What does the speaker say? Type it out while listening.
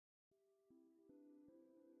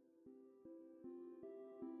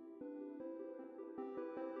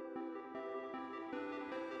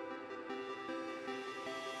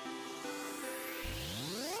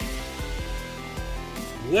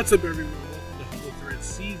What's up, everyone? Welcome to Humble Thread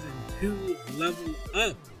Season 2 Level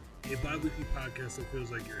Up, a bi-weekly podcast that feels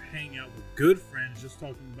like you're hanging out with good friends, just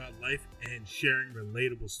talking about life and sharing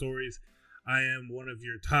relatable stories. I am one of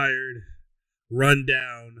your tired,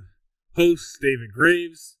 run-down hosts, David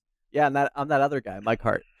Graves. Yeah, I'm that other guy, Mike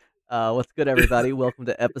Hart. What's good, everybody? Welcome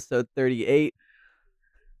to episode 38.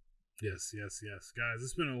 Yes. Guys,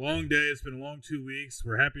 it's been a long day. It's been a long 2 weeks.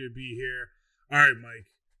 We're happy to be here. All right, Mike,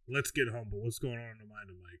 let's get humble. What's going on in the mind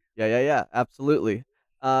of Mike? Yeah, absolutely.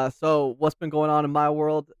 So what's been going on in my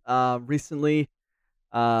world? Recently,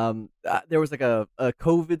 there was like a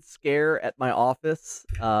COVID scare at my office.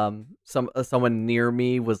 Someone near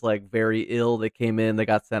me was like very ill. They came in, they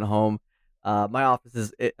got sent home. My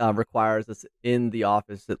office requires us in the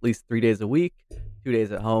office at least 3 days a week, 2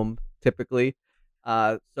 days at home, typically.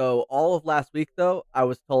 So all of last week, though, I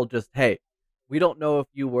was told just, hey, we don't know if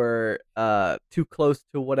you were too close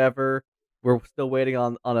to whatever. We're still waiting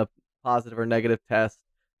on a positive or negative test.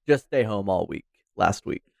 Just stay home all week last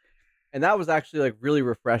week. And that was actually like really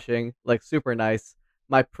refreshing, like super nice.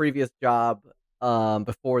 My previous job,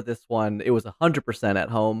 before this one, it was 100% at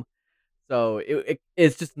home. So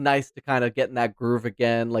it's just nice to kind of get in that groove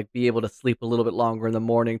again, like be able to sleep a little bit longer in the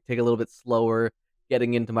morning, take a little bit slower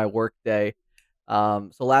getting into my work day. So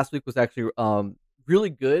last week was actually really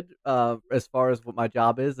good as far as what my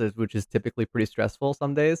job which is typically pretty stressful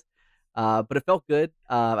some days. But it felt good.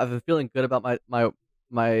 I've been feeling good about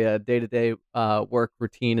my day-to-day work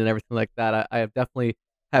routine and everything like that. I have definitely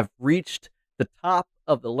have reached the top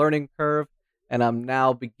of the learning curve, and I'm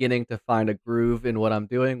now beginning to find a groove in what I'm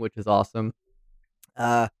doing, which is awesome.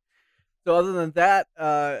 So other than that,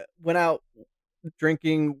 went out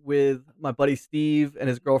drinking with my buddy Steve and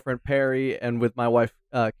his girlfriend Perry, and with my wife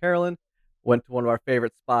Carolyn. Went to one of our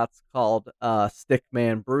favorite spots called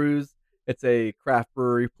Stickman Brews. It's a craft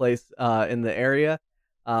brewery place in the area.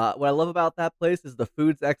 What I love about that place is the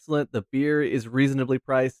food's excellent, the beer is reasonably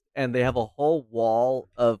priced, and they have a whole wall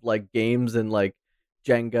of like games and like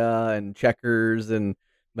Jenga and checkers and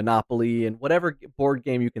Monopoly and whatever board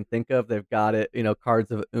game you can think of. They've got it, cards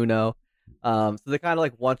of Uno. So they kind of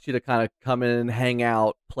like want you to kind of come in, hang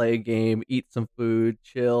out, play a game, eat some food,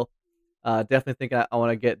 chill. Definitely think I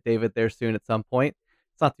want to get David there soon at some point.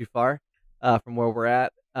 It's not too far from where we're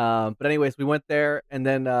at. But anyways, we went there, and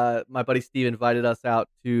then my buddy Steve invited us out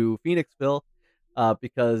to Phoenixville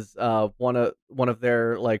because one of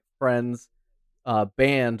their like friends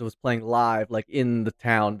band was playing live like in the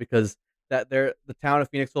town, because the town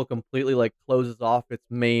of Phoenixville completely like closes off its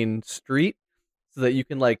main street so that you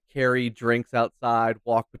can like carry drinks outside,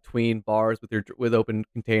 walk between bars with open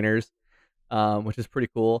containers, which is pretty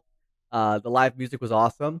cool. The live music was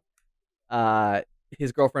awesome.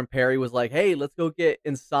 His girlfriend Perry was like, "Hey, let's go get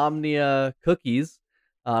Insomnia cookies."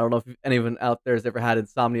 I don't know if anyone out there has ever had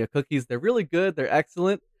Insomnia cookies. They're really good. They're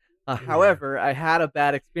excellent. However, I had a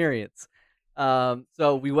bad experience.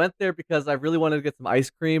 So we went there because I really wanted to get some ice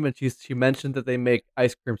cream, and she mentioned that they make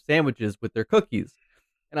ice cream sandwiches with their cookies,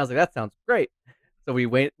 and I was like, "That sounds great." So we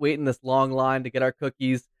wait in this long line to get our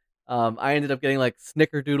cookies. I ended up getting like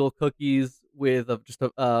snickerdoodle cookies with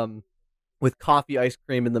coffee ice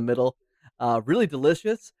cream in the middle. Really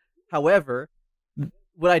delicious. However,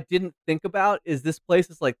 what I didn't think about is this place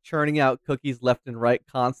is like churning out cookies left and right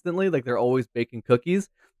constantly. Like they're always baking cookies.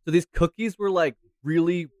 So these cookies were like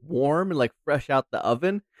really warm and like fresh out the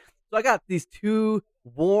oven. So I got these two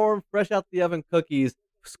warm, fresh out the oven cookies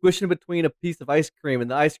squishing between a piece of ice cream,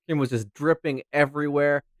 and the ice cream was just dripping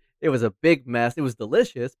everywhere. It was a big mess. It was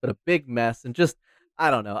delicious, but a big mess. And just,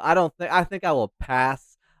 I don't know. I think I will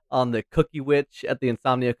pass on the cookie witch at the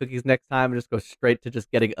Insomnia cookies next time and just go straight to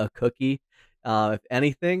just getting a cookie, if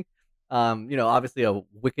anything. Obviously a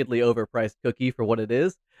wickedly overpriced cookie for what it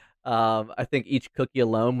is. I think each cookie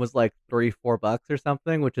alone was like $3-4 or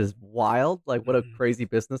something, which is wild. Like, what a crazy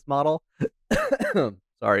business model.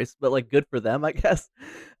 Sorry, but like good for them, I guess.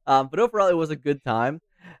 But overall, it was a good time.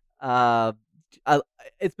 Uh,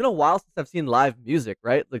 it's been a while since I've seen live music,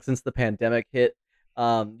 right? Like since the pandemic hit.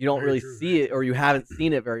 You don't really see it, or you haven't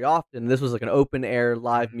seen it very often. This was like an open air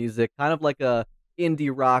live music, kind of like a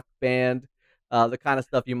indie rock band, the kind of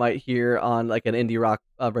stuff you might hear on like an indie rock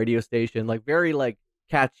radio station, like very like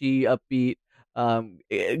catchy, upbeat,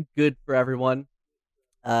 good for everyone.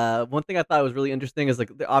 One thing I thought was really interesting is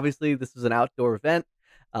like obviously this was an outdoor event.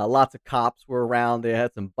 Lots of cops were around. They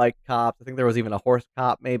had some bike cops. I think there was even a horse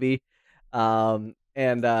cop, maybe. And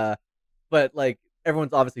but like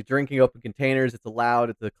everyone's obviously drinking open containers. It's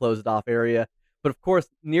allowed. It's a closed off area. But of course,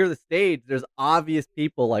 near the stage, there's obvious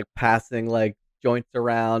people like passing like joints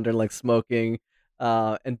around and like smoking,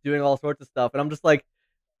 and doing all sorts of stuff. And I'm just like,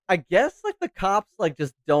 I guess like the cops like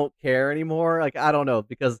just don't care anymore. Like I don't know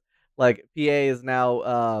because like PA is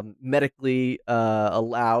now medically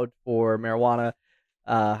allowed for marijuana.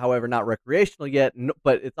 However, not recreational yet,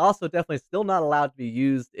 but it's also definitely still not allowed to be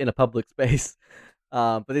used in a public space.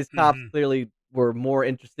 But these cops Hmm. clearly were more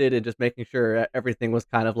interested in just making sure everything was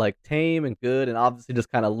kind of like tame and good, and obviously just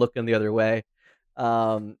kind of looking the other way.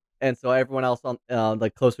 And so everyone else on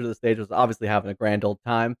like closer to the stage was obviously having a grand old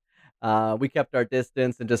time. We kept our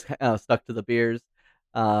distance and just stuck to the beers.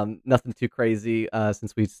 Nothing too crazy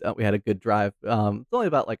since we had a good drive. It's only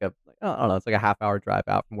about like I don't know, it's like a half-hour drive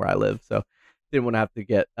out from where I live, so didn't want to have to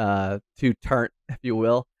get too turnt, if you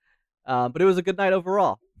will. But it was a good night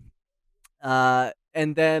overall.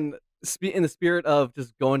 And then in the spirit of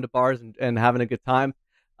just going to bars and having a good time,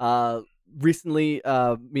 uh, recently,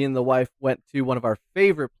 me and the wife went to one of our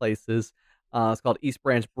favorite places. It's called East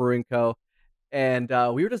Branch Brewing Co. And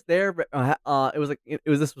we were just there. But, it was like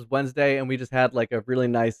this was Wednesday, and we just had like a really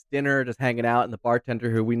nice dinner, just hanging out. And the bartender,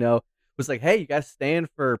 who we know, was like, "Hey, you guys staying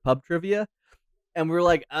for pub trivia?" And we were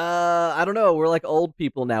like, I don't know. We're like old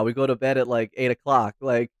people now. We go to bed at like 8 o'clock.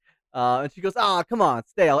 Like, and she goes, "Ah, come on,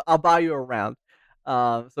 stay. I'll buy you a round."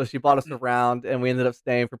 So she bought us a round, and we ended up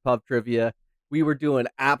staying for pub trivia. We were doing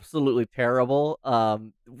absolutely terrible.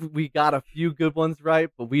 We got a few good ones right,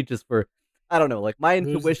 but we just were, I don't know. Like my What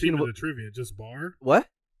was the theme intuition. of the trivia? Just bar? What?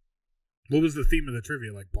 What was the theme of the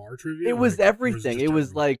trivia? Like bar trivia? It was Or was it everything. just It was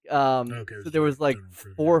general? like Okay, it so was there was like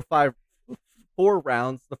general trivia. 4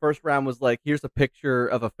 rounds. The first round was like, here's a picture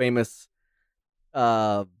of a famous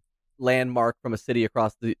uh landmark from a city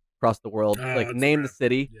across the world. Oh, Like that's name the crap.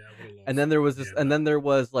 city. Yeah, I would have And lost then that. there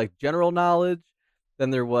was Yeah, like general knowledge, then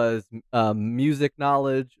there was music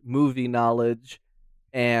knowledge, movie knowledge,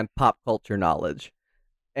 and pop culture knowledge.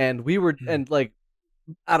 And we were Hmm. and like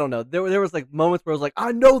I don't know. There was like moments where I was like,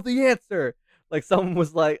 I know the answer. Like someone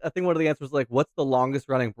was like, I think one of the answers was like, what's the longest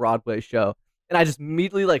running Broadway show? And I just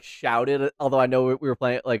immediately like shouted, although I know we were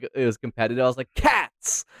playing it like it was competitive. I was like,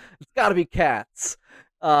 Cats! It's got to be Cats.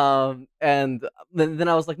 And then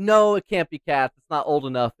I was like, no, it can't be Cats. It's not old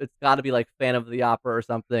enough. It's got to be like Phantom of the Opera or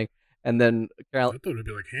something. And then I thought it'd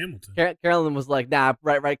be like Hamilton. Carolyn was like, nah,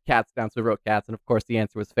 write Cats down. So we wrote Cats. And of course, the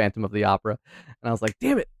answer was Phantom of the Opera. And I was like,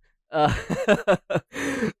 damn it. Uh,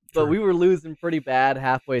 but True. we were losing pretty bad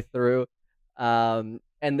halfway through. And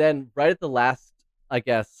then right at the last, I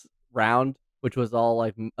guess, round, which was all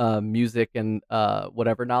like music and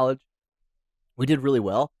whatever knowledge, we did really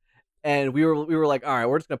well. And we were like, all right,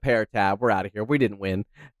 we're just gonna pay our tab. We're out of here. We didn't win.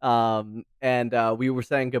 And we were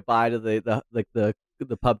saying goodbye to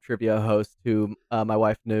the pub trivia host who my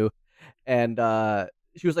wife knew, and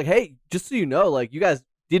she was like, "Hey, just so you know, like you guys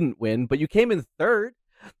didn't win, but you came in third,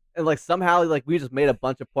 and like somehow like we just made a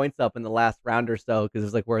bunch of points up in the last round or so because it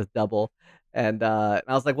was like worth double." And I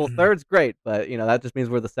was like, "Well, Mhm. third's great, but that just means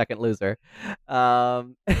we're the second loser."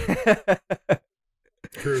 Um, True.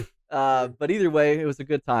 True. but either way, it was a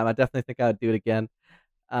good time. I definitely think I would do it again.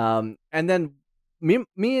 And then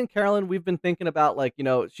me and Carolyn, we've been thinking about like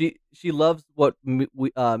she loves what me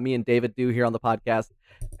and David do here on the podcast,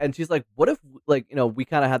 and she's like, what if like we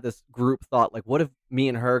kind of had this group thought like, what if me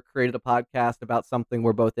and her created a podcast about something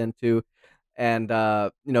we're both into, and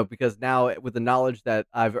because now with the knowledge that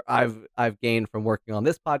I've gained from working on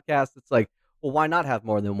this podcast, it's like, well, why not have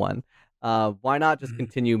more than one? Why not just Mhm.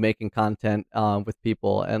 continue making content with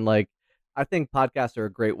people? And like, I think podcasts are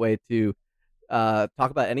a great way to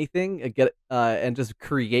talk about anything and get and just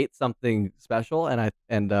create something special.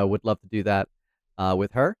 And I would love to do that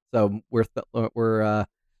with her. So we're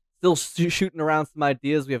still shooting around some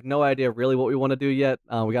ideas. We have no idea really what we want to do yet.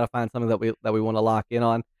 We got to find something that we want to lock in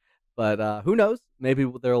on. But who knows? Maybe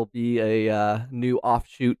there will be a new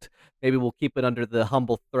offshoot. Maybe we'll keep it under the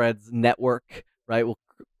Humble Threads network, right?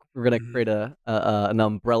 We're gonna Mhm. create an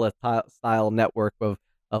umbrella style network of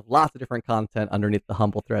lots of different content underneath the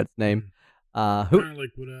Humble Threads name. Mhm. Who? Kind of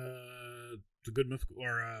like what the good mythical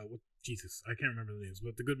or what Jesus, I can't remember the names,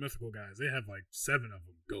 but the good mythical guys, they have like 7 of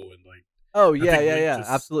them going. Like Oh I yeah, think yeah, Link yeah, just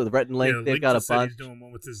absolutely. Rhett and yeah, Link, they've Link got a just said he's bunch. doing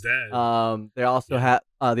one with his dad. They also Yeah. have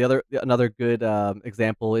another good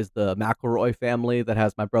example is the McElroy family that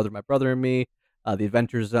has my brother and me, the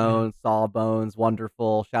Adventure Mhm. Zone, Sawbones,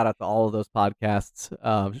 Wonderful. Shout out to all of those podcasts,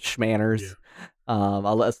 Yeah. Schmanners.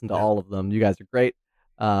 I'll listen to Yeah. all of them. You guys are great.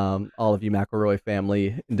 All of you McElroy family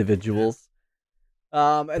Yeah. individuals.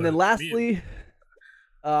 And then But me, lastly,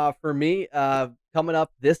 for me, coming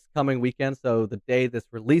up this coming weekend, so the day this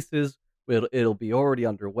releases, it'll be already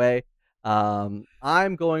underway.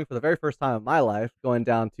 I'm going for the very first time in my life, going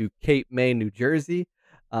down to Cape May, New Jersey.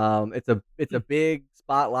 It's a hmm, big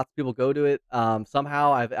spot. Lots of people go to it.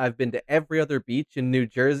 Somehow I've been to every other beach in New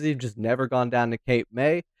Jersey, just never gone down to Cape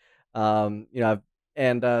May. I've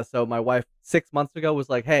and So my wife 6 months ago was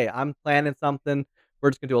like, "Hey, I'm planning something. We're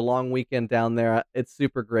just gonna do a long weekend down there. It's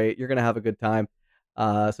super great. You're gonna have a good time."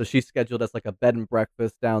 So she scheduled us like a bed and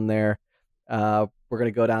breakfast down there. We're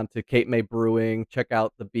gonna go down to Cape May Brewing, check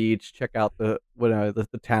out the beach, check out the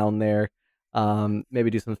town there. Maybe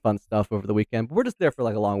do some fun stuff over the weekend. But we're just there for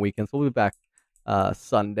like a long weekend, so we'll be back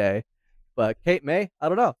Sunday. But Cape May, I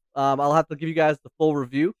don't know. I'll have to give you guys the full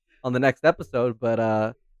review on the next episode. But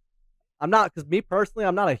I'm not, because me personally,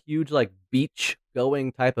 I'm not a huge like beach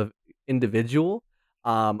going type of individual.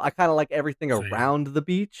 I kind of like everything Same. around the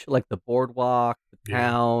beach, like the boardwalk, the Yeah.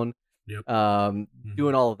 town, Yep.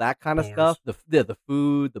 doing all of that kind of stuff. Bars. The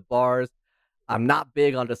food, the bars. I'm not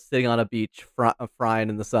big on just sitting on a beach frying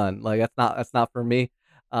in the sun. Like that's not for me.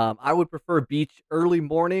 I would prefer beach early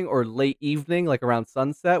morning or late evening, like around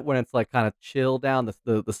sunset when it's like kind of chill down.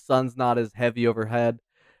 The sun's not as heavy overhead.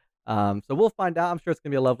 So we'll find out. I'm sure it's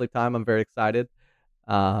gonna be a lovely time. I'm very excited.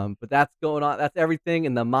 But that's going on. That's everything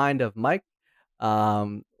in the mind of Mike.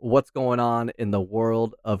 What's going on in the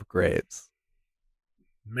world of Graves?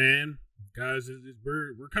 Man, guys,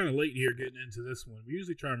 we're kind of late here getting into this one. We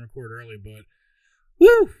usually try and record early, but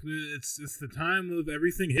woo, it's the time of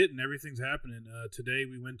everything hitting, everything's happening. Today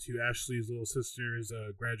we went to Ashley's little sister's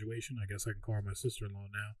graduation. I guess I can call her my sister-in-law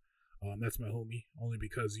now. That's my homie, only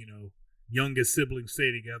because youngest siblings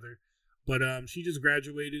stay together. But she just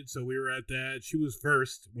graduated, so we were at that. She was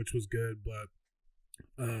first, which was good, but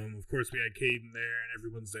of course, we had Caden there, and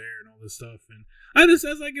everyone's there, and all this stuff. And I just,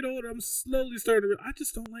 as I get older, I'm slowly starting to. I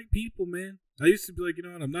just don't like people, man. I used to be like,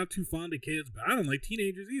 what, I'm not too fond of kids, but I don't like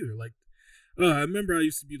teenagers either. Like, I remember I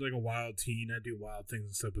used to be like a wild teen. I do wild things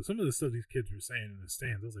and stuff, but some of the stuff these kids were saying in the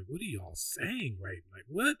stands, I was like, what are y'all saying, right? Like,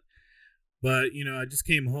 what? But I just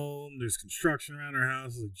came home. There's construction around our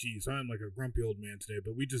house. I was like, geez, I'm like a grumpy old man today.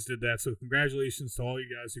 But we just did that. So congratulations to all you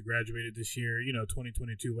guys who graduated this year.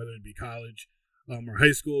 2022, whether it be college or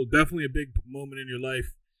high school, definitely a big moment in your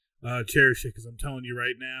life. Cherish it, because I'm telling you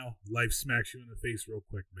right now, life smacks you in the face real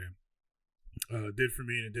quick, man. It did for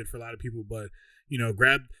me, and it did for a lot of people. But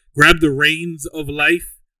grab the reins of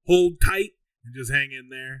life, hold tight, and just hang in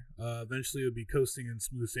there. Eventually, it'll be coasting and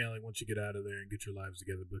smooth sailing once you get out of there and get your lives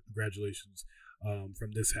together. But congratulations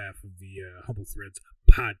from this half of the Humble Threads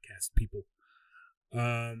podcast, people.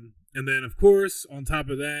 And then, of course, on top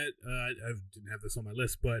of that, I didn't have this on my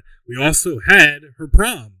list, but we also had her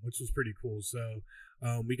prom, which was pretty cool. So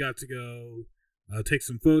we got to go take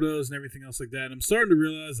some photos and everything else like that. And I'm starting to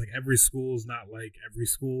realize, like, every school is not like every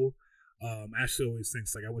school. Ashley always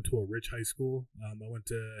thinks, like, I went to a rich high school. I went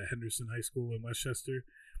to Henderson High School in Westchester.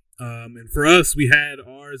 And for us, we had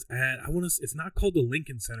ours at, it's not called the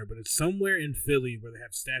Lincoln Center, but it's somewhere in Philly where they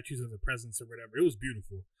have statues of the presidents or whatever. It was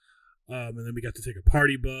beautiful. And then we got to take a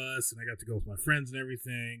party bus, and I got to go with my friends and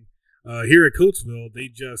everything. Here at Coatesville, they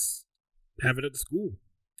just have it at the school,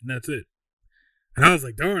 and that's it. And I was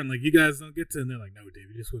like, darn, like, you guys don't get to. And they're like, no,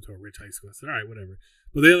 Dave, you just went to a rich high school. I said, all right, whatever.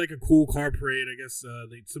 But they had like a cool car parade. I guess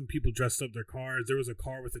some people dressed up their cars. There was a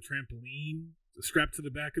car with a trampoline strapped to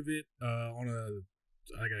the back of it on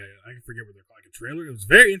I can forget what they're called, like a trailer. It was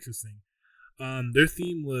very interesting. Their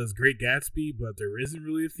theme was Great Gatsby, but there isn't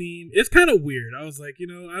really a theme. It's kind of weird. I was like,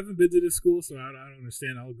 I haven't been to this school, so I don't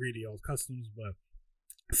understand. I'll agree to y'all's customs, but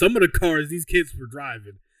some of the cars these kids were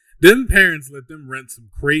driving, them parents let them rent some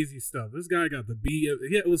crazy stuff. This guy got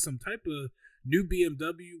it was some type of new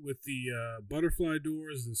BMW with the butterfly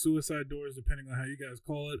doors, the suicide doors, depending on how you guys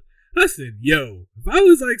call it. I said, yo, if I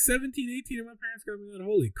was like 17, 18 and my parents got me that,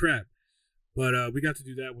 holy crap. But we got to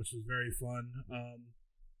do that, which was very fun.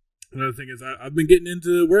 Another thing is I've been getting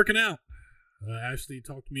into working out. Ashley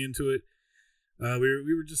talked me into it.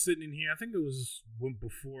 We were just sitting in here. I think it was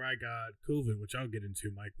before I got COVID, which I'll get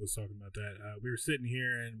into. Mike was talking about that. We were sitting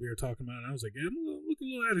here and we were talking about it. And I was like, yeah, I'm looking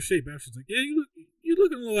a little out of shape. Ashley's like, yeah, you're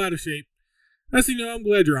looking a little out of shape. I said, I'm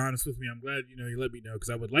glad you're honest with me. I'm glad, you let me know, because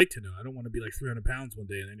I would like to know. I don't want to be like 300 pounds one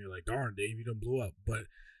day and then you're like, darn, Dave, you done blew up. But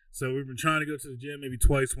so we've been trying to go to the gym maybe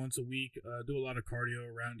once a week, do a lot of cardio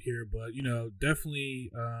around here. But,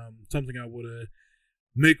 definitely something I would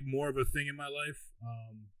make more of a thing in my life.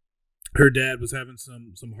 Her dad was having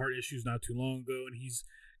some heart issues not too long ago, and he's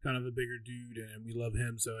kind of a bigger dude, and we love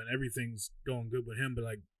him. So, and everything's going good with him. But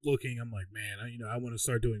like looking, I'm like, man, I want to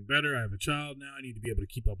start doing better. I have a child now. I need to be able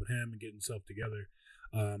to keep up with him and get himself together.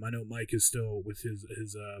 I know Mike is still with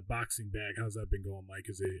his boxing bag. How's that been going, Mike?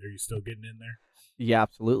 Are you still getting in there? Yeah,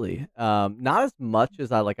 absolutely. Not as much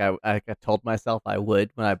as I told myself I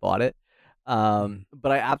would when I bought it.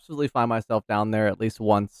 But I absolutely find myself down there at least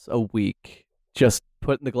once a week, just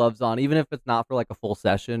putting the gloves on, even if it's not for like a full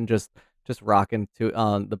session, just rocking to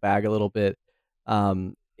the bag a little bit.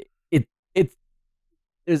 Um, it it's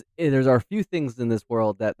there's are a few things in this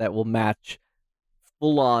world that will match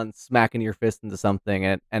full on smacking your fist into something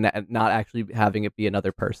and not actually having it be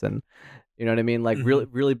another person. You know what I mean? Like Hmm.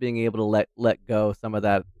 really being able to let go some of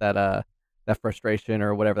that frustration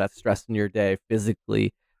or whatever that's stress in your day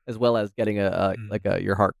physically, as well as getting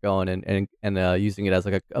your heart going and using it as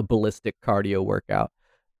like a ballistic cardio workout.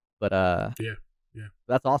 But Yeah, yeah,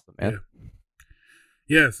 that's awesome, man. yeah.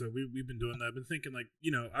 Yeah, so we've been doing that. I've been thinking, like,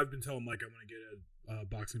 I've been telling Mike I want to get a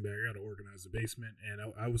boxing bag. I got to organize the basement, and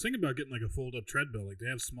I was thinking about getting like a fold up treadmill. Like they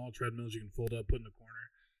have small treadmills you can fold up, put in the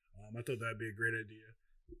corner. I thought that'd be a great idea.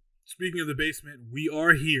 Speaking of the basement, we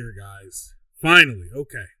are here, guys. Finally,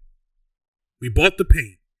 okay. We bought the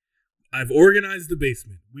paint. I've organized the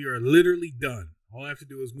basement. We are literally done. All I have to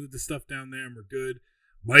do is move the stuff down there, and we're good.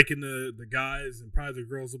 Mike and the guys and probably the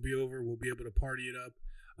girls will be over. We'll be able to party it up.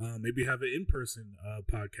 Maybe have an in-person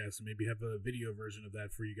podcast, and maybe have a video version of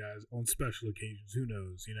that for you guys on special occasions. Who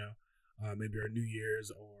knows? Maybe our New Year's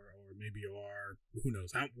or maybe our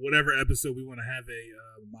whatever episode we want to have a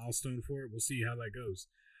milestone for it. We'll see how that goes.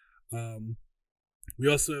 We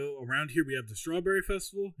also around here we have the Strawberry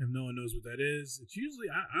Festival. If no one knows what that is, it's usually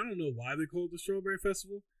I don't know why they call it the Strawberry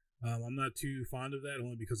Festival. I'm not too fond of that,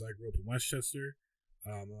 only because I grew up in Westchester.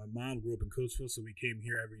 My mom grew up in Coatesville, so we came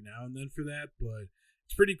here every now and then for that. But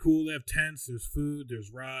it's pretty cool. They have tents, there's food,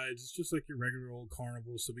 there's rides. It's just like your regular old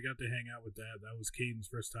carnival. So we got to hang out with that. That was Caden's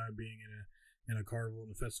first time being in a carnival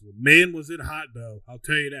and a festival. Man, was it hot though! I'll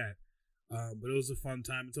tell you that. But it was a fun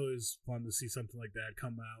time. It's always fun to see something like that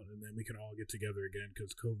come out, and then we can all get together again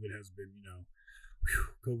because COVID has been,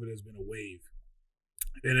 COVID has been a wave.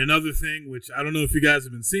 And another thing, which I don't know if you guys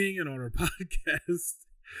have been seeing it on our podcast,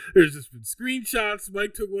 there's just been screenshots.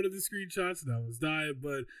 Mike took one of the screenshots, and I was dying.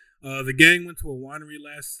 But the gang went to a winery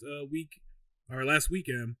last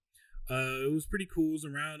weekend. It was pretty cool. It was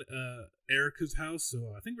around Erica's house,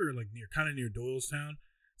 so I think we were like kind of near Doylestown.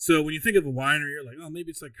 So when you think of a winery, you're like, oh, maybe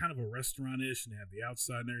it's like kind of a restaurant-ish, and they have the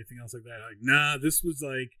outside and everything else like that. Like, nah, this was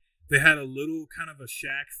like they had a little kind of a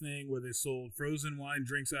shack thing where they sold frozen wine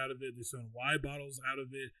drinks out of it. They sold wine bottles out of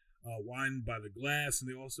it, wine by the glass, and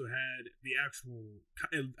they also had the actual.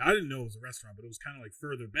 I didn't know it was a restaurant, but it was kind of like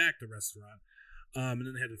further back the restaurant. And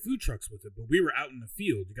then they had the food trucks with it. But we were out in the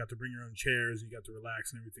field. You got to bring your own chairs, you got to relax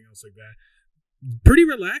and everything else like that. Pretty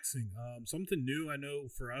relaxing. Something new. I know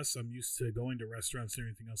for us, I'm used to going to restaurants and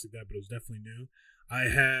everything else like that, but it was definitely new. I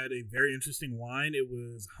had a very interesting wine. It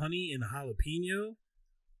was honey and jalapeno.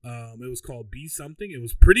 It was called Be Something. It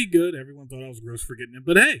was pretty good. Everyone thought I was gross for getting it,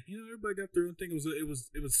 but hey, everybody got their own thing. It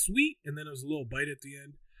was sweet, and then it was a little bite at the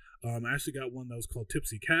end. I actually got one that was called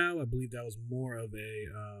Tipsy Cow. I believe that was more of a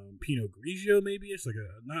Pinot Grigio, maybe. It's like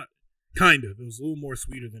a not kind of. It was a little more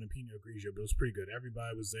sweeter than a Pinot Grigio, but it was pretty good.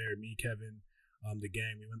 Everybody was there. Me, Kevin. The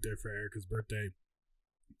gang. We went there for Erica's birthday.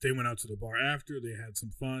 They went out to the bar after. They had some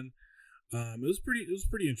fun. It was pretty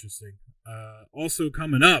interesting. Also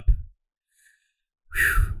coming up,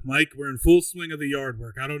 Mike, we're in full swing of the yard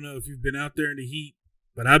work. I don't know if you've been out there in the heat,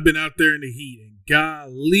 but I've been out there in the heat, and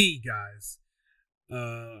golly, guys,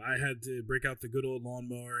 I had to break out the good old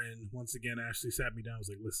lawnmower, and once again, Ashley sat me down. I was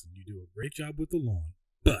like, "Listen, you do a great job with the lawn,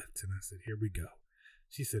 but," and I said, "Here we go."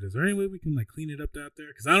 She said, "Is there any way we can clean it up out there?"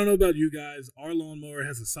 Because I don't know about you guys. Our lawnmower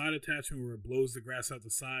has a side attachment where it blows the grass out the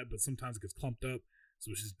side, but sometimes it gets clumped up.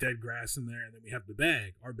 So it's just dead grass in there. And then we have the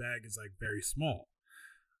bag. Our bag is very small.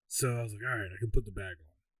 So I was like, all right, I can put the bag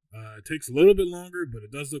on. It takes a little bit longer, but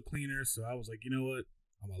it does look cleaner. So I was like, you know what?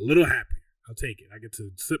 I'm a little happier. I'll take it. I get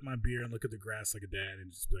to sip my beer and look at the grass like a dad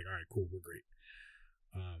and just be like, all right, cool, we're great.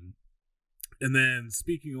 And then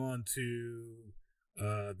speaking on to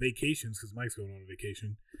vacations, because Mike's going on a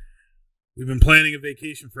vacation. We've been planning a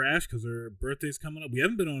vacation for Ash because her birthday's coming up. We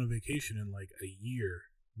haven't been on a vacation in a year,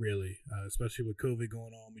 really, especially with COVID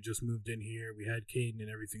going on. We just moved in here. We had Caden and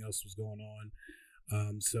everything else was going on.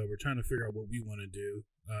 So we're trying to figure out what we want to do.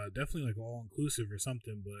 Definitely all inclusive or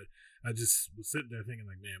something, but I just was sitting there thinking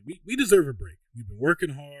man, we deserve a break. We've been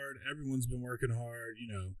working hard. Everyone's been working hard.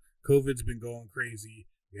 COVID's been going crazy.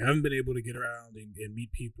 We haven't been able to get around and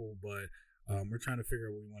meet people, but we're trying to figure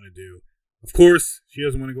out what we want to do. Of course, she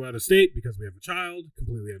doesn't want to go out of state because we have a child.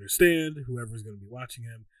 Completely understand. Whoever's going to be watching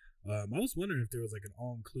him. I was wondering if there was an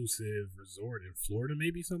all-inclusive resort in Florida,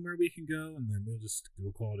 maybe somewhere we can go, and then we'll just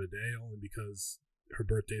call it a day, only because her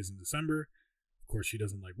birthday is in December. Of course, she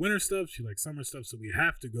doesn't like winter stuff. She likes summer stuff, so we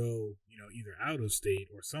have to go, either out of state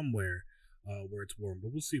or somewhere where it's warm.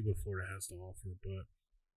 But we'll see what Florida has to offer.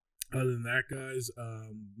 But Other than that, guys,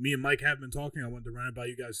 me and Mike have been talking. I wanted to run it by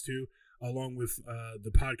you guys too, along with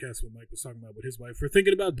the podcast what Mike was talking about with his wife. We're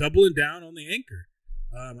thinking about doubling down on the Anchor.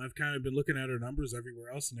 I've kind of been looking at our numbers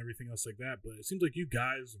everywhere else and everything else like that, but it seems like you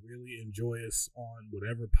guys really enjoy us on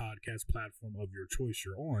whatever podcast platform of your choice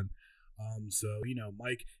you're on. So,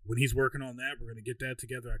 Mike, when he's working on that, we're going to get that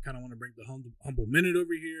together. I kind of want to bring the Humble Minute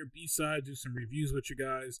over here, B-side, do some reviews with you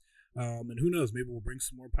guys. And who knows, maybe we'll bring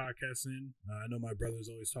some more podcasts in. I know my brother's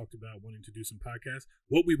always talked about wanting to do some podcasts.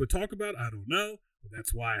 What we would talk about, I don't know. But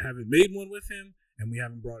that's why I haven't made one with him, and we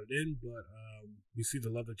haven't brought it in. But we see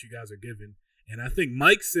the love that you guys are giving. And I think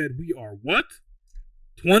Mike said we are what?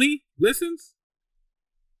 20 listens?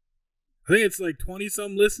 I think it's like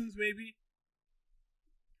 20-some listens, maybe.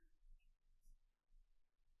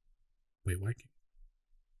 Wait, why can't...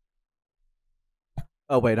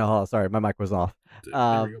 Oh wait, no, hold on, sorry, my mic was off. There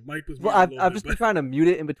we go. Mike was Well, I've just been trying to mute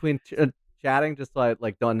it in between chatting, just so I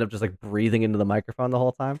don't end up just breathing into the microphone the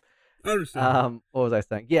whole time. I understand. What was I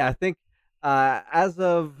saying? Yeah, I think as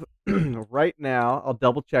of right now, I'll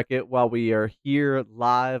double check it while we are here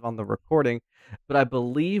live on the recording, but I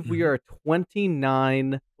believe we are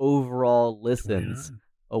 29 overall listens 29.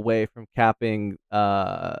 away from capping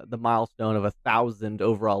the milestone of 1,000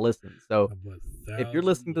 overall listens. So if you're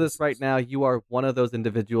listening to this right now, you are one of those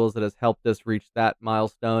individuals that has helped us reach that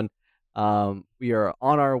milestone. We are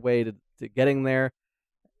on our way to getting there,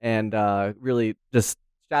 and really just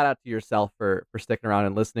shout out to yourself for sticking around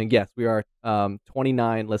and listening. Yes, we are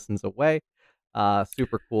 29 listens away.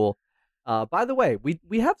 Super cool. By the way,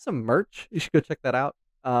 we have some merch. You should go check that out.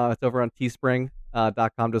 It's over on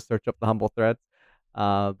teespring.com. Just search up the Humble Threads.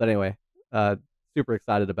 But anyway, super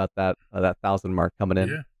excited about that 1,000 mark coming in.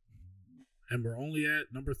 Yeah. And we're only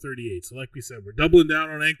at number 38. So like we said, we're doubling down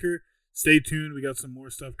on Anchor. Stay tuned. We got some more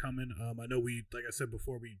stuff coming. I know like I said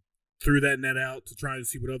before, we threw that net out to try and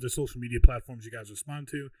see what other social media platforms you guys respond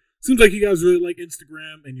to. Seems like you guys really like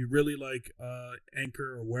Instagram and you really like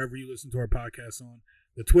Anchor or wherever you listen to our podcast on.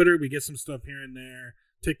 The Twitter, we get some stuff here and there.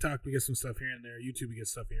 TikTok, we get some stuff here and there. YouTube, we get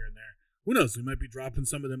stuff here and there. Who knows? We might be dropping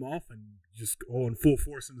some of them off and just go in full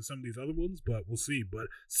force into some of these other ones, but we'll see. But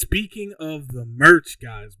speaking of the merch,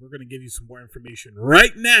 guys, we're going to give you some more information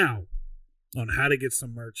right now on how to get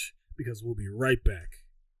some merch because we'll be right back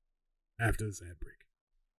after this ad break.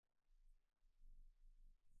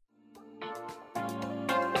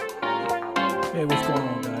 Hey, what's going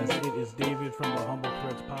on, guys? It is David from the Humble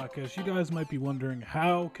Threads podcast. You guys might be wondering,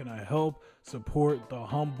 how can I help support the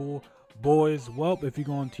Humble Boys? Well, if you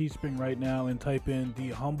go on Teespring right now and type in the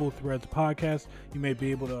Humble Threads podcast, you may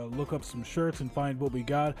be able to look up some shirts and find what we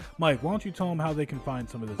got. Mike, why don't you tell them how they can find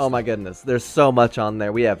some of this stuff? My goodness, there's so much on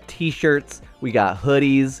there. We have t-shirts, we got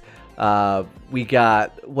hoodies, we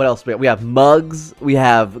got, what else? We have mugs, we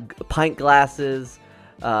have pint glasses.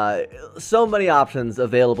 So many options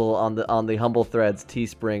available on the Humble Threads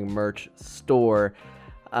Teespring merch store.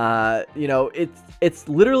 It's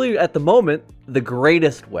literally at the moment the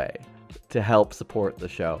greatest way to help support the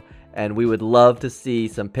show, and we would love to see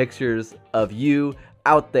some pictures of you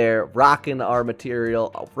out there rocking our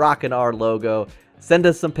material, rocking our logo. Send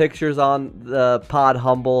us some pictures on the Pod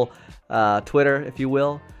Humble Twitter, if you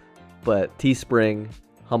will. But Teespring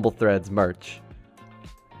Humble Threads merch,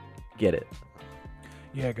 get it.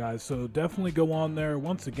 Yeah, guys, so definitely go on there.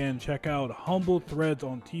 Once again, check out Humble Threads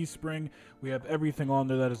on Teespring. We have everything on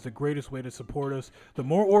there. That is the greatest way to support us. The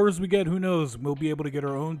more orders we get, who knows, we'll be able to get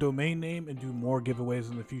our own domain name and do more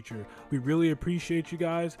giveaways in the future. We really appreciate you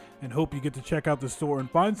guys and hope you get to check out the store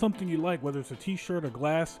and find something you like, whether it's a t-shirt, a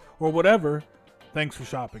glass, or whatever. Thanks for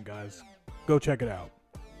shopping, guys. Go check it out.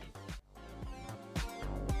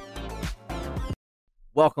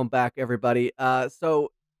 Welcome back, everybody.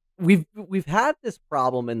 So we've had this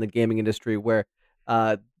problem in the gaming industry where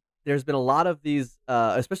there's been a lot of these,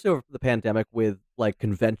 especially over the pandemic, with like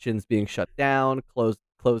conventions being shut down,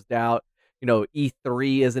 closed out.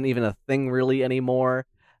 E3 isn't even a thing really anymore.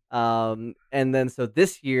 And then so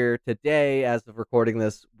this year, today, as of recording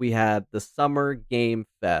this, we had the Summer Game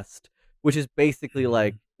Fest, which is basically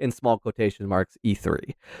like, in small quotation marks,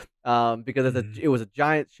 E3, because it was a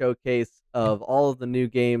giant showcase of all of the new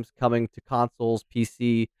games coming to consoles,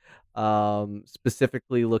 PC,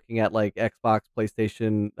 specifically looking at like Xbox,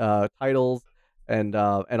 PlayStation titles, and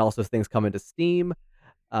also things coming to Steam.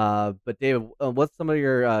 But David, what's some of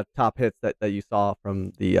your top hits that you saw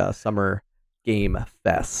from the Summer Game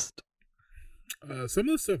Fest? Some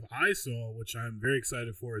of the stuff I saw, which I'm very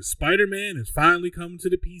excited for, is Spider-Man is finally coming to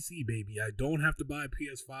the PC, baby. I don't have to buy a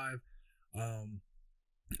PS5.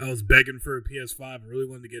 I was begging for a PS5. I really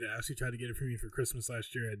wanted to get it. I actually tried to get it for me for Christmas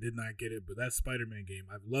last year. I did not get it, but that Spider-Man game,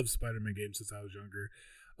 I've loved Spider-Man games since I was younger.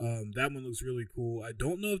 That one looks really cool. I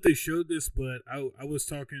don't know if they showed this, but I was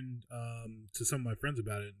talking to some of my friends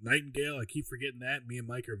about it. Nightingale, I keep forgetting that. Me and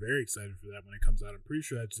Mike are very excited for that when it comes out. I'm pretty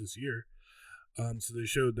sure that's this year. So they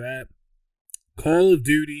showed that. Call of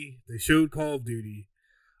Duty. They showed Call of Duty.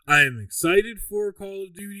 I am excited for Call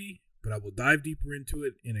of Duty, but I will dive deeper into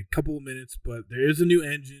it in a couple of minutes. But there is a new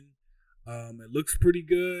engine. It looks pretty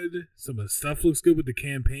good. Some of the stuff looks good with the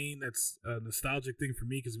campaign. That's a nostalgic thing for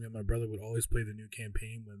me because me and my brother would always play the new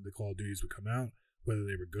campaign when the Call of Duties would come out, whether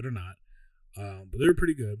they were good or not. But they were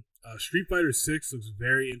pretty good. Street Fighter 6 looks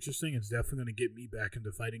very interesting. It's definitely going to get me back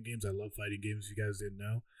into fighting games. I love fighting games, if you guys didn't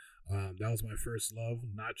know. That was my first love,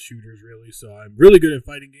 not shooters really. So I'm really good at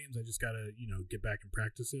fighting games. I just got to, get back and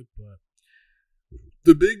practice it. But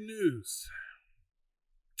the big news.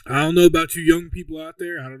 I don't know about you young people out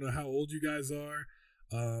there. I don't know how old you guys are.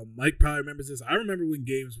 Mike probably remembers this. I remember when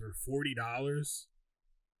games were $40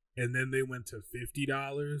 and then they went to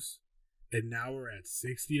 $50 and now we're at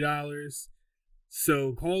 $60.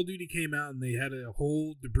 So Call of Duty came out and they had a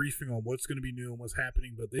whole debriefing on what's going to be new and what's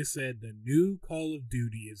happening. But they said the new Call of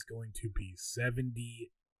Duty is going to be $70.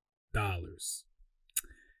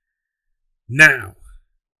 Now,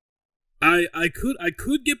 I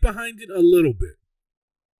could get behind it a little bit.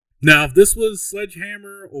 Now, if this was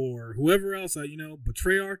Sledgehammer or whoever else, but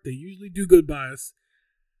Treyarch, they usually do good by us.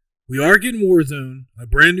 We are getting Warzone, a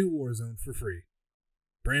brand new Warzone for free.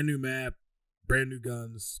 Brand new map, brand new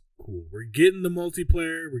guns, cool. We're getting the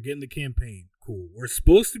multiplayer, we're getting the campaign, cool. We're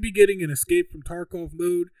supposed to be getting an Escape from Tarkov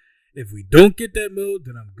mode. If we don't get that mode,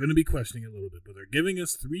 then I'm going to be questioning it a little bit. But they're giving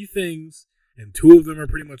us 3 things, and 2 of them are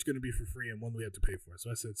pretty much going to be for free, and 1 we have to pay for.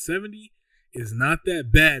 So I said 70 is not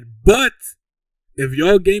that bad, but if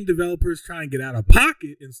y'all game developers try and get out of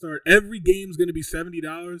pocket and start every game's going to be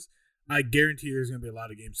 $70, I guarantee there's going to be a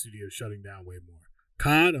lot of game studios shutting down way more.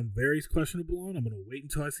 COD, I'm very questionable on. I'm going to wait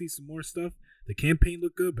until I see some more stuff. The campaign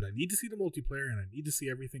looked good, but I need to see the multiplayer and I need to see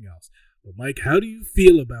everything else. But Mike, how do you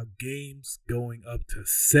feel about games going up to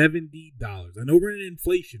 $70? I know we're in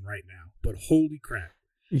inflation right now, but holy crap.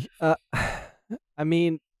 I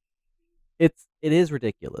mean, it is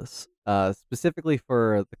ridiculous. Specifically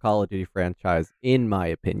for the Call of Duty franchise, in my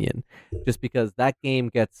opinion, just because that game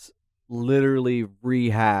gets literally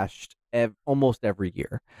rehashed almost every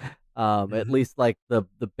year. At least like the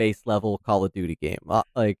base level Call of Duty game.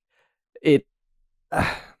 Like it,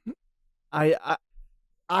 I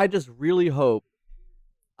just really hope.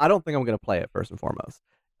 I don't think I'm gonna play it first and foremost.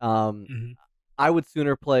 I would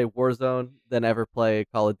sooner play Warzone than ever play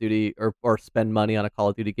Call of Duty or spend money on a Call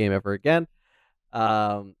of Duty game ever again.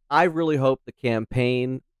 I really hope the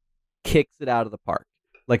campaign kicks it out of the park.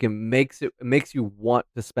 Like it makes you want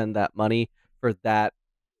to spend that money for that,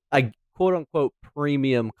 quote unquote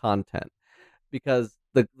premium content, because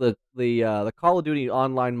the Call of Duty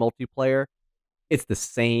online multiplayer, it's the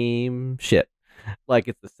same shit. Like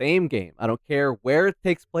it's the same game. I don't care where it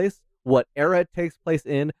takes place, what era it takes place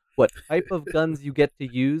in, what type of guns you get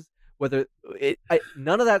to use,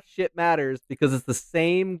 none of that shit matters because it's the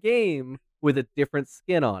same game with a different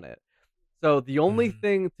skin on it. So the only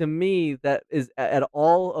thing to me that is at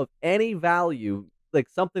all of any value, like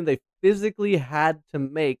something they physically had to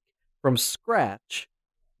make from scratch,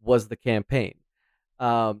 was the campaign,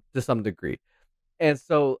 to some degree. And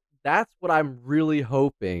so that's what I'm really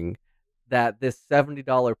hoping that this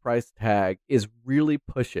 $70 price tag is really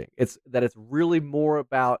pushing. It's really more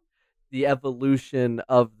about the evolution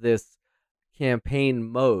of this campaign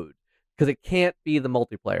mode, because it can't be the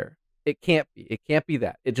multiplayer. It can't be. It can't be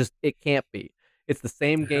that. It can't be. It's the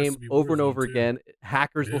same game over and over again.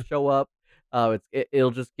 Hackers will show up. It'll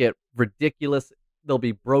just get ridiculous. There'll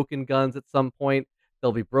be broken guns at some point.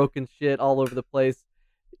 There'll be broken shit all over the place.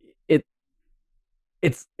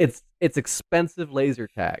 It's expensive laser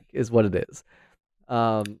tag is what it is.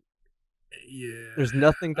 There's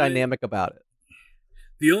nothing dynamic about it.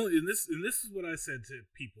 This is what I said to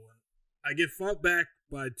people. I get fought back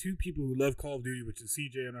by 2 people who love Call of Duty, which is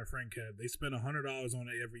CJ and our friend Kev. They spend $100 on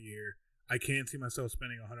it every year. I can't see myself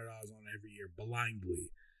spending $100 on it every year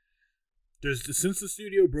blindly. Since the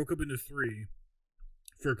studio broke up into 3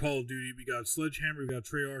 for Call of Duty, we got Sledgehammer, we got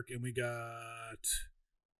Treyarch, and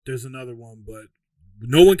there's another one, but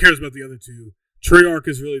no one cares about the other 2. Treyarch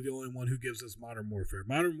is really the only one who gives us Modern Warfare.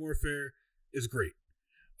 Modern Warfare is great.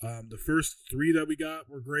 The first 3 that we got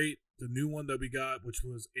were great. The new one that we got, which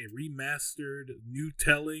was a remastered new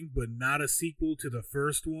telling, but not a sequel to the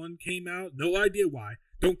first one, came out. No idea why.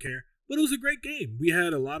 Don't care. But it was a great game. We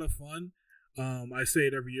had a lot of fun. I say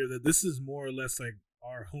it every year that this is more or less like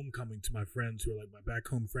our homecoming to my friends who are like my back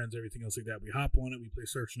home friends, everything else like that. We hop on it. We play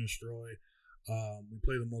Search and Destroy. We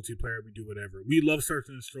play the multiplayer. We do whatever. We love Search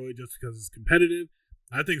and Destroy just because it's competitive.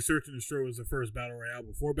 I think Search and Destroy was the first battle royale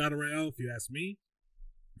before battle royale. If you ask me,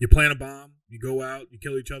 you plant a bomb, you go out, you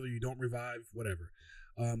kill each other, you don't revive, whatever.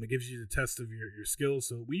 It gives you the test of your skills.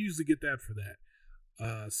 So we usually get that for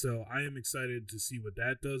that. So I am excited to see what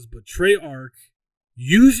that does. But Treyarch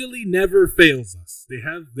usually never fails us.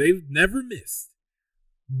 They've never missed.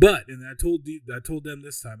 But and I told them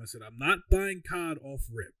this time, I said, I'm not buying COD off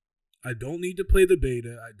rip. I don't need to play the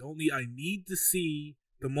beta. I need to see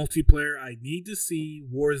the multiplayer. I need to see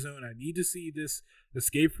Warzone. I need to see this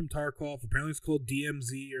Escape from Tarkov. Apparently it's called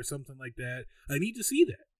DMZ or something like that. I need to see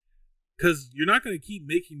that. Because you're not going to keep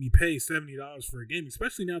making me pay $70 for a game,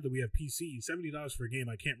 especially now that we have PC. $70 for a game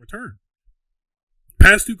I can't return.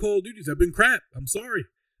 Past 2 Call of Duties have been crap. I'm sorry.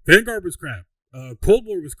 Vanguard was crap. Cold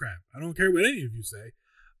War was crap. I don't care what any of you say.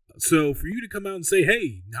 So for you to come out and say,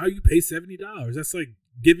 hey, now you pay $70, that's like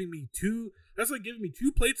giving me two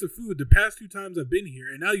plates of food the past 2 times I've been here,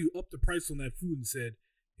 and now you up the price on that food and said,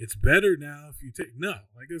 it's better now if you take. No,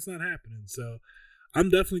 like that's not happening. So I'm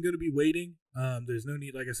definitely going to be waiting. There's no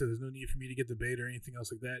need, like I said, there's no need for me to get the beta or anything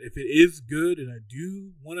else like that. If it is good and I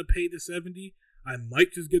do want to pay the $70, I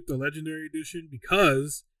might just get the Legendary Edition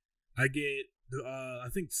because I get I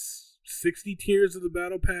think 60 tiers of the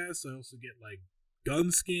Battle Pass. I also get like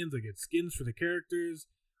gun skins. I get skins for the characters.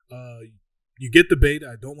 You get the beta.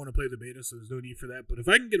 I don't want to play the beta, so there's no need for that. But if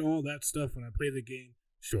I can get all that stuff when I play the game,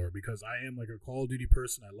 sure, because I am like a Call of Duty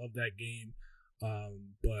person. I love that game.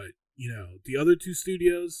 But, you know, the other 2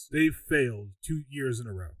 studios, they've failed 2 years in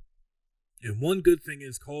a row. And one good thing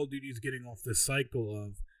is Call of Duty is getting off this cycle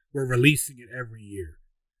of we're releasing it every year.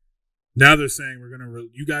 Now they're saying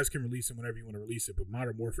you guys can release it whenever you want to release it, but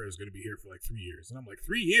Modern Warfare is going to be here for like 3 years. And I'm like,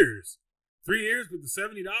 3 years? 3 years with the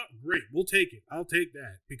 $70? Great, we'll take it. I'll take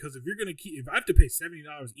that. Because if I have to pay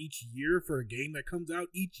 $70 each year for a game that comes out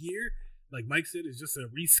each year, like Mike said, it's just a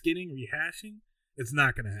reskinning, rehashing, it's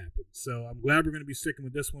not going to happen. So I'm glad we're going to be sticking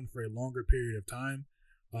with this one for a longer period of time.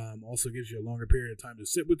 Also gives you a longer period of time to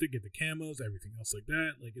sit with it, get the camos, everything else like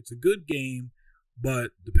that. Like, it's a good game,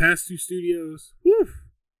 but the past 2 studios, whew,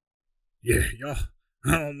 yeah, y'all,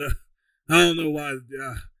 I don't know why.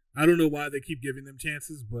 I don't know why they keep giving them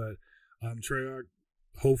chances, but Treyarch,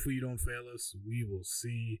 hopefully you don't fail us. We will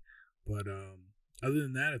see. But other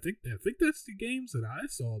than that, I think that's the games that I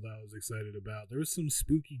saw that I was excited about. There was some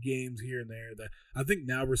spooky games here and there that I think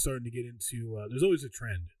now we're starting to get into. There's always a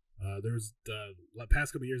trend. There's the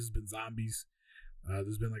past couple of years has been zombies.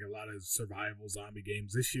 There's been like a lot of survival zombie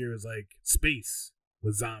games. This year is like space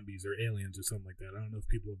with zombies or aliens or something like that. I don't know if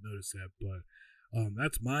people have noticed that, but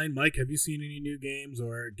that's mine. Mike, have you seen any new games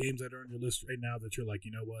or games that are on your list right now that you're like,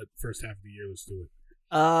 you know what, first half of the year, let's do it?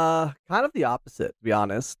 Kind of the opposite, to be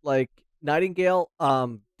honest. Like Nightingale,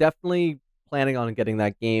 definitely planning on getting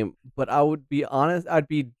that game, but I would be honest,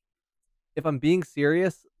 if I'm being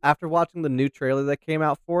serious, after watching the new trailer that came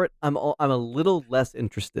out for it, I'm a little less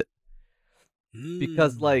interested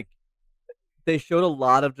because like they showed a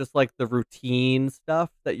lot of just like the routine stuff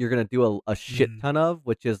that you're gonna do a shit ton of,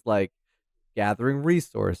 which is like gathering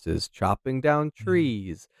resources, chopping down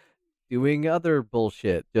trees, doing other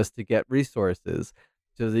bullshit just to get resources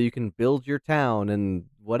so that you can build your town and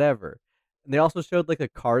whatever. And they also showed like a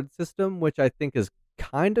card system, which I think is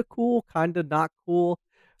kind of cool, kind of not cool.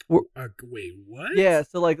 Wait, what? Yeah,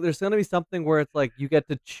 so like there's gonna be something where it's like you get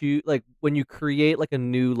to choose, like when you create like a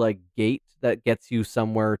new like gate that gets you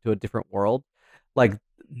somewhere to a different world, like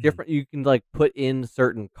different, you can like put in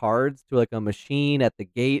certain cards to like a machine at the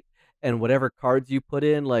gate, and whatever cards you put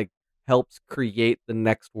in like helps create the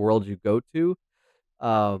next world you go to.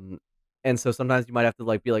 And so sometimes you might have to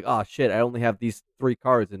like be like, oh shit, I only have these 3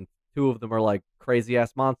 cards and 2 of them are like crazy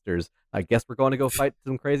ass monsters. I guess we're going to go fight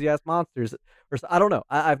some crazy ass monsters, or I don't know.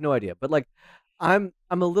 I have no idea, but like, I'm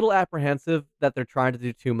a little apprehensive that they're trying to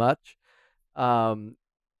do too much, and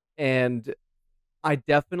I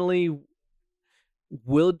definitely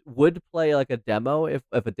would play like a demo if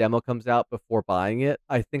a demo comes out before buying it.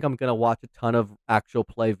 I think I'm gonna watch a ton of actual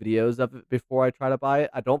play videos of it before I try to buy it.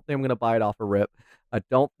 I don't think I'm gonna buy it off a rip. I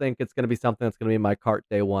don't think it's gonna be something that's gonna be in my cart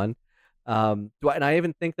day one. And I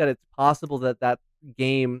even think that it's possible that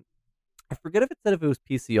game, I forget if it said if it was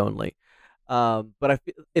PC only, but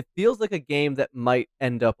it feels like a game that might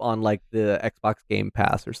end up on like the Xbox Game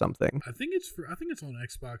Pass or something. I think it's on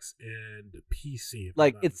Xbox and PC.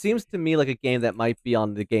 Like it seems to me like a game that might be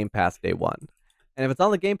on the Game Pass day one. And if it's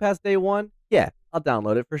on the Game Pass day one, yeah, I'll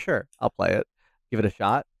download it for sure. I'll play it, give it a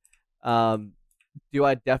shot. Do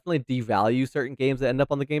I definitely devalue certain games that end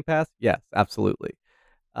up on the Game Pass? Yes, absolutely.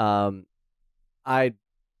 I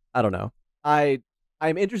don't know. I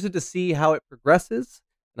I'm interested to see how it progresses,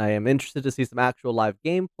 and I am interested to see some actual live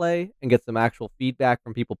gameplay and get some actual feedback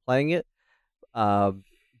from people playing it. Um,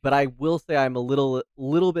 but I will say I'm a little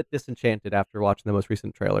bit disenchanted after watching the most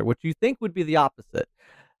recent trailer, which you think would be the opposite.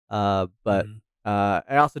 But Hmm.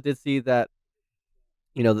 I also did see that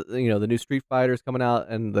the new Street Fighter is coming out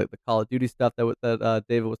and the Call of Duty stuff that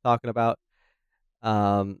David was talking about.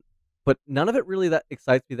 Um, but none of it really that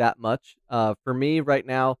excites me that much. For me right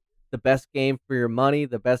now, the best game for your money,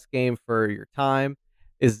 the best game for your time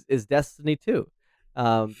is Destiny 2.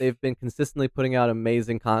 They've been consistently putting out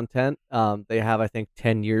amazing content. They have, I think,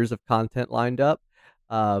 10 years of content lined up.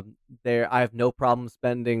 I have no problem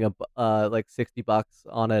spending like $60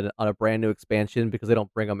 on a brand new expansion because they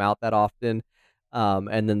don't bring them out that often.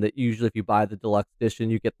 And then usually if you buy the deluxe edition,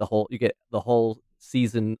 you get the whole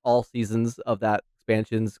season, all seasons of that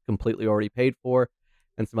expansions completely already paid for,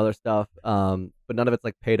 and some other stuff. But none of it's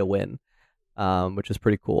like pay to win, which is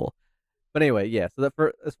pretty cool. But anyway, yeah. So that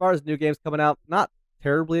for as far as new games coming out, not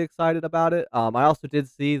terribly excited about it. I also did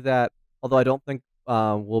see that, although I don't think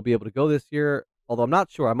we'll be able to go this year. Although I'm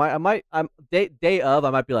not sure, I'm day of, I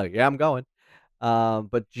might be like, yeah, I'm going.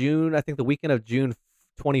 But June, I think the weekend of June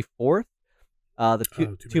 24th, the Oh,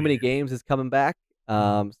 too too many many games. games is coming back.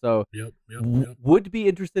 Hmm. So Yep, yep, yep. would be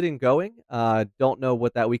interested in going. Don't know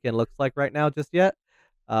what that weekend looks like right now just yet.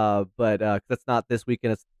 But 'cause it's not this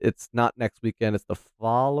weekend. It's not next weekend. It's the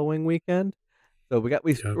following weekend. So Yep,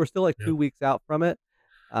 we're still like yep. 2 weeks out from it.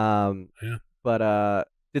 Um, Yeah, but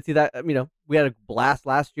did see that. We had a blast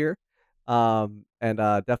last year. And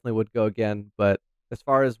definitely would go again. But as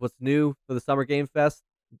far as what's new for the Summer Game Fest,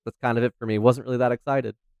 that's kind of it for me. Wasn't really that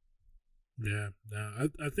excited. yeah. No,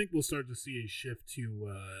 I think we'll start to see a shift to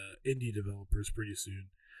indie developers pretty soon.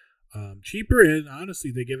 Cheaper, and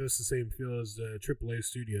honestly, they give us the same feel as the AAA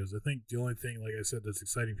studios. I think the only thing, like I said, that's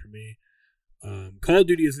exciting for me, Call of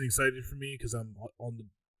Duty isn't exciting for me because I'm on the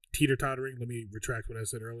teeter tottering. Let me retract what I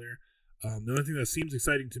said earlier. The only thing that seems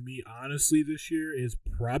exciting to me, honestly, this year is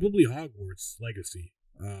probably Hogwarts Legacy.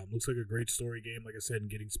 Looks like a great story game, like I said, and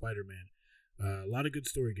getting Spider Man. A lot of good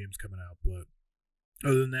story games coming out, but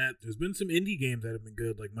other than that, there's been some indie games that have been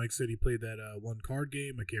good. Like Mike said, he played that one card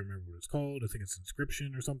game. I can't remember what it's called. I think it's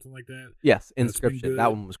Inscription or something like that. Yes, That's been Inscription. That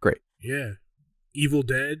good. one was great. Yeah. Evil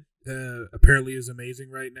Dead apparently is amazing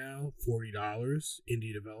right now. $40,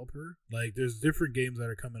 indie developer. Like there's different games that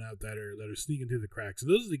are coming out that are sneaking through the cracks.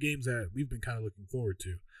 And those are the games that we've been kind of looking forward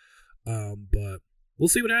to. But we'll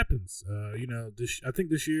see what happens. I think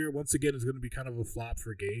this year once again is going to be kind of a flop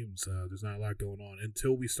for games. There's not a lot going on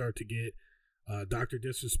until we start to get Doctor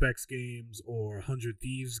Disrespect's games or 100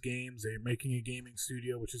 Thieves games. They're making a gaming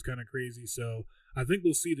studio, which is kind of crazy. So I think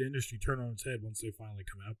we'll see the industry turn on its head once they finally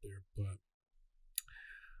come out there. But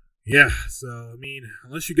yeah, so I mean,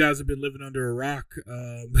 unless you guys have been living under a rock,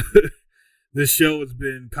 this show has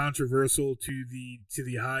been controversial to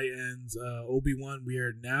the high ends. Obi-Wan, we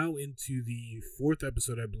are now into the fourth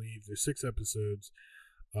episode, I believe. There's 6 episodes.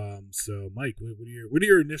 So Mike, what are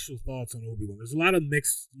your initial thoughts on Obi-Wan? There's a lot of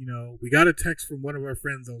mixed, we got a text from one of our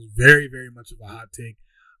friends that was very, very much of a hot take.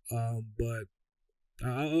 But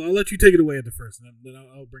I'll let you take it away at the first, and then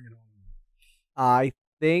I'll bring it on. I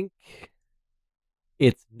think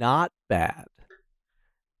it's not bad.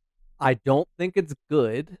 I don't think it's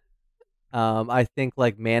good. I think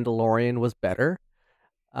like Mandalorian was better.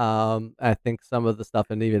 I think some of the stuff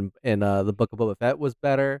even in the Book of Boba Fett was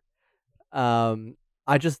better. Um,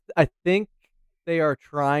 I think they are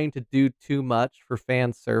trying to do too much for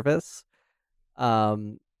fan service.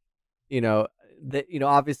 Um, you know,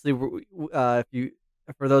 obviously, if you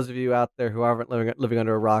for those of you out there who aren't living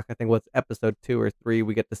under a rock, I think what's episode 2 or 3,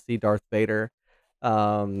 we get to see Darth Vader,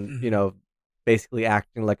 um, you Mm-hmm. know, basically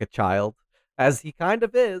acting like a child, as he kind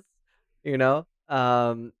of is, you know.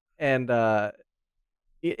 And it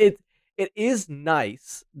it it is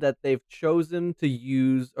nice that they've chosen to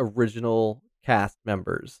use original cast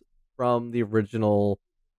members from the original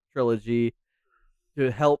trilogy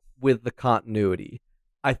to help with the continuity.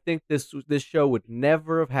 I think this show would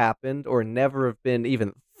never have happened or never have been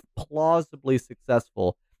even plausibly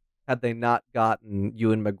successful had they not gotten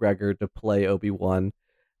Ewan McGregor to play Obi-Wan.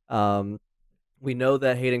 Um, we know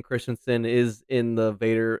that Hayden Christensen is in the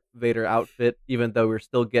Vader outfit, even though we're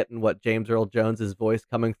still getting what James Earl Jones's voice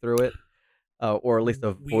coming through it, or at least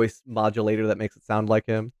a We voice modulator that makes it sound like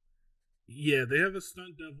him. Yeah, they have a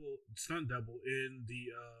stunt double in the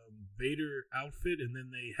Vader outfit, and then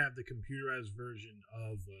they have the computerized version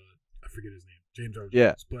of I forget his name, James Earl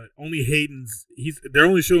Yeah. Jones. But only they're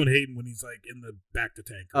only showing Hayden when he's like in the back to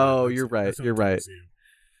tank. Right? Oh, That's you're it. right. That's the You're only time we right. see him.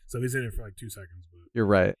 So he's in it for like 2 seconds. But You're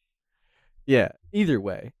right. Yeah. Either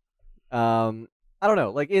way, um, I don't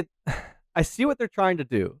know, like it. I see what they're trying to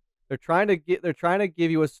do. They're trying to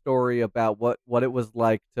give you a story about what it was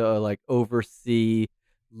like to like oversee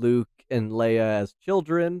Luke and Leia as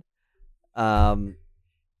children. Um,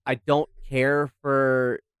 I don't care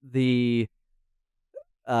for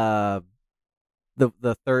uh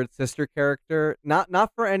the third sister character.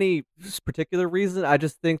 Not for any particular reason. I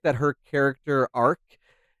just think that her character arc,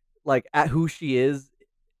 like at who she is,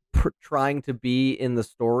 trying to be in the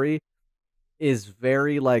story, is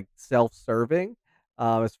very like self-serving,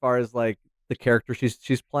 as far as like the character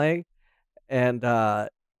she's playing, and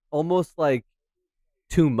almost like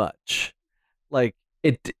too much. Like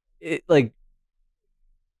it like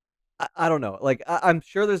I don't know. Like I'm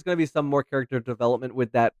sure there's gonna be some more character development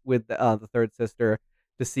with that with the third sister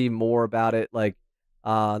to see more about it. Like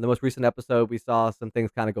in the most recent episode, we saw some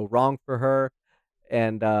things kind of go wrong for her,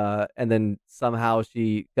 and then somehow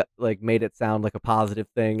she got, like made it sound like a positive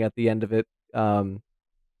thing at the end of it. And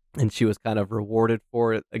she was kind of rewarded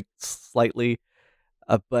for it, like, slightly.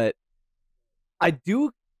 But I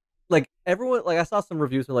do like everyone. Like I saw some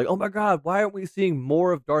reviews were like, "Oh my god, why aren't we seeing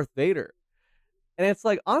more of Darth Vader?" And it's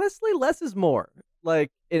like, honestly, less is more.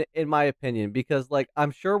 Like in my opinion, because like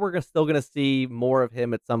I'm sure we're still gonna see more of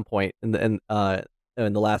him at some point in the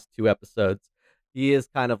last two episodes. He is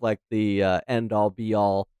kind of like the end all be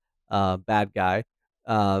all bad guy.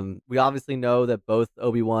 We obviously know that both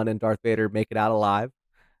Obi-Wan and Darth Vader make it out alive,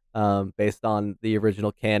 based on the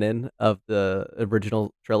original canon of the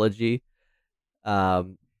original trilogy.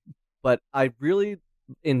 Um, but I really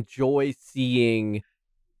enjoy seeing,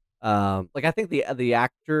 like I think the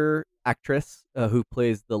actress who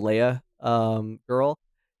plays the Leia girl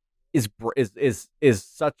is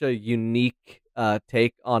such a unique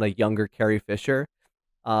take on a younger Carrie Fisher.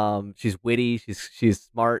 She's witty, she's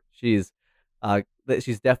smart, she's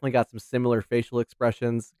definitely got some similar facial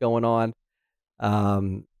expressions going on.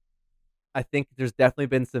 Um, I think there's definitely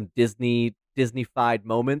been some Disney-fied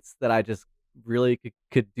moments that I just really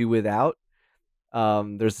could do without.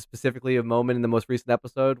 There's specifically a moment in the most recent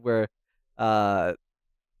episode where uh,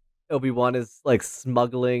 Obi-Wan is like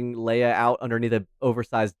smuggling Leia out underneath an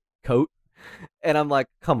oversized coat, and I'm like,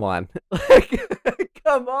 come on, like,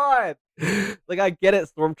 come on. Like I get it,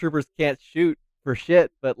 stormtroopers can't shoot for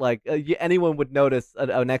shit, but like anyone would notice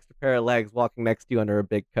an extra pair of legs walking next to you under a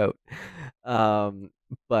big coat. Um,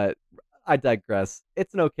 but I digress.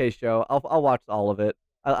 It's an okay show. I'll watch all of it.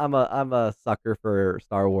 I'm a sucker for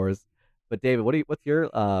Star Wars. But David, what's your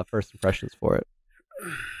first impressions for it?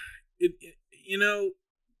 You know,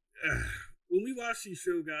 when we watch these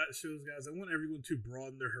shows, guys, I want everyone to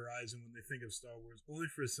broaden their horizon when they think of Star Wars, only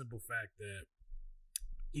for a simple fact that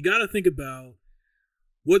you got to think about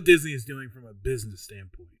what Disney is doing from a business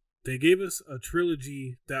standpoint. They gave us a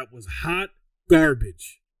trilogy that was hot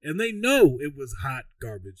garbage, and they know it was hot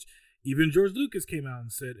garbage. Even George Lucas came out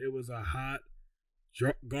and said it was a hot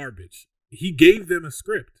garbage. He gave them a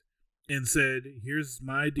script and said, "Here's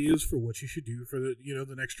my ideas for what you should do for the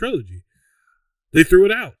next trilogy." They threw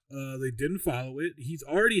it out. They didn't follow it. He's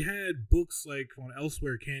already had books like on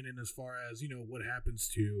elsewhere canon as far as what happens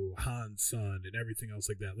to Han's son and everything else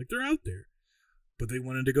like that. Like they're out there, but they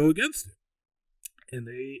wanted to go against it, and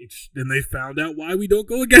they found out why we don't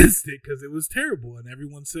go against it, because it was terrible, and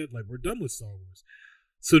everyone said like we're done with Star Wars.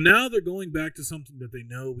 So now they're going back to something that they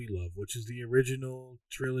know we love, which is the original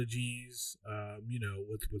trilogies.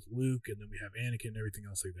 With Luke, and then we have Anakin and everything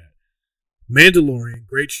else like that. Mandalorian,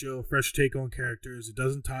 great show, fresh take on characters. It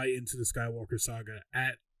doesn't tie into the Skywalker saga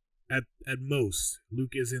at most.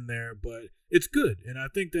 Luke is in there, but it's good. And I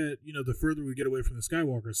think that, the further we get away from the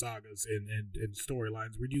Skywalker sagas and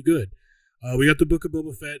storylines, we do good. We got the Book of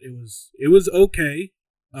Boba Fett. It was okay.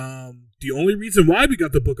 The only reason why we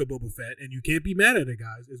got the Book of Boba Fett, and you can't be mad at it,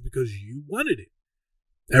 guys, is because you wanted it.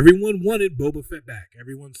 Everyone wanted Boba Fett back.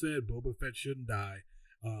 Everyone said Boba Fett shouldn't die.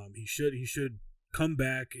 He should come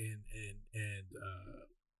back and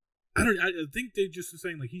I think they just were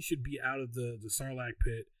saying like he should be out of the Sarlacc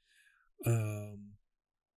pit.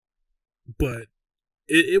 But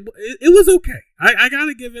it was okay. I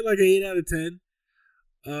gotta give it like an 8 out of 10.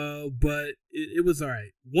 But it was all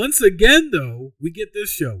right. Once again, though, we get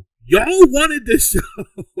this show. Y'all wanted this show.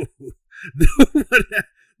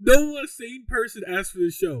 No one sane person asked for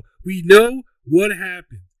this show. We know what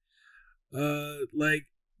happened. Like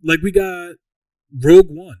we got Rogue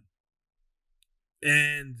One,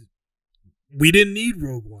 and we didn't need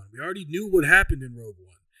Rogue One. We already knew what happened in Rogue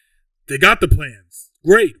One. They got the plans.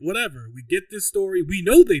 Great, whatever. We get this story. We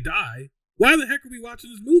know they die. Why the heck are we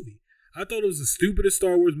watching this movie? I thought it was the stupidest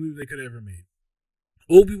Star Wars movie they could have ever made.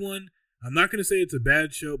 Obi-Wan, I'm not going to say it's a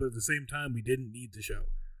bad show, but at the same time, we didn't need the show.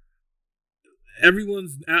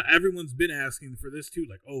 everyone's been asking for this too.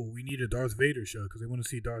 Like, oh, we need a Darth Vader show because they want to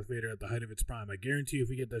see Darth Vader at the height of its prime. I guarantee you, if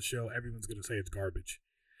we get that show, everyone's gonna say it's garbage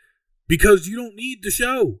because you don't need the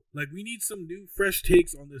show. Like, we need some new, fresh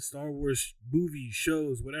takes on this Star Wars movies,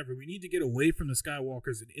 shows, whatever. We need to get away from the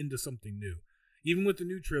Skywalkers and into something new. Even with the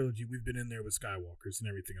new trilogy, we've been in there with Skywalkers and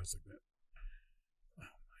everything else like that.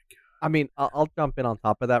 Oh my god! I mean, I'll jump in on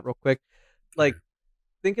top of that real quick. Like,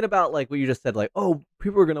 thinking about like what you just said, like, oh,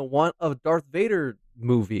 people are gonna want a Darth Vader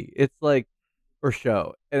movie. It's like, or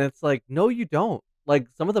show, and it's like, no, you don't. Like,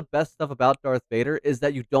 some of the best stuff about Darth Vader is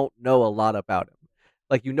that you don't know a lot about him.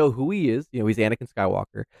 Like, you know who he is. You know he's Anakin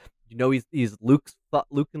Skywalker. You know he's Luke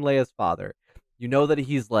and Leia's father. You know that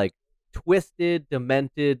he's like twisted,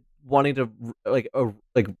 demented, wanting to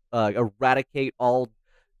eradicate all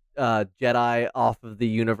Jedi off of the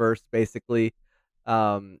universe, basically.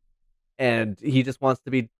 And he just wants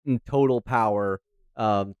to be in total power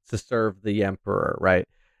to serve the Emperor, right?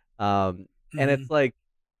 And it's like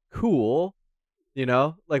cool, you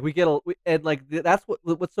know, like we get and like that's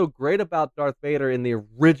what's so great about Darth Vader in the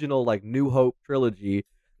original like New Hope trilogy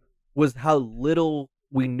was how little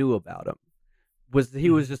we knew about him.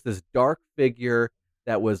 He was just this dark figure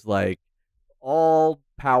that was like all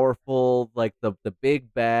powerful, like the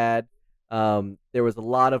big bad. There was a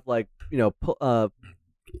lot of like, you know,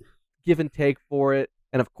 give and take for it,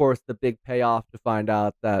 and of course the big payoff to find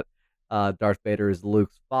out that Darth Vader is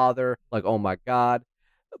Luke's father. Like, oh my god!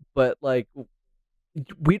 But like,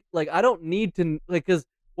 I don't need to, like, because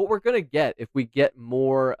what we're gonna get if we get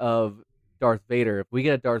more of Darth Vader, if we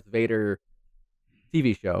get a Darth Vader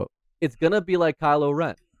TV show, it's gonna be like Kylo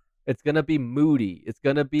Ren. It's gonna be moody. It's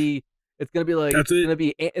gonna be like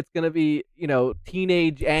it's gonna be you know,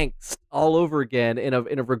 teenage angst all over again in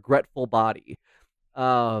a regretful body.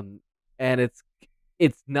 And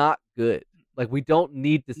it's not good. Like, we don't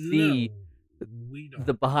need to see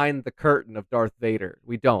the behind the curtain of Darth Vader.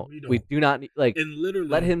 We don't. We do not need, like, and literally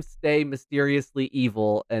let him stay mysteriously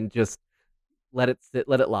evil and just let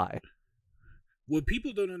it lie. What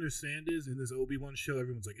people don't understand is, in this Obi-Wan show,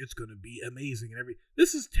 everyone's like, it's gonna be amazing and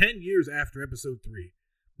this is 10 years after episode 3.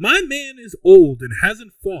 My man is old and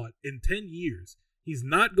hasn't fought in 10 years. He's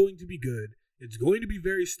not going to be good. It's going to be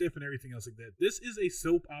very stiff and everything else like that. This is a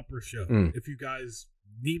soap opera show, if you guys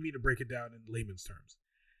need me to break it down in layman's terms.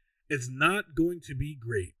 It's not going to be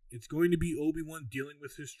great. It's going to be Obi-Wan dealing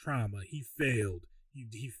with his trauma. He failed.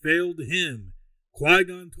 He failed him.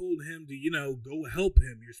 Qui-Gon told him to, you know, go help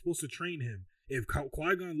him. You're supposed to train him. If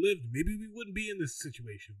Qui-Gon lived, maybe we wouldn't be in this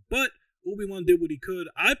situation. But Obi-Wan did what he could.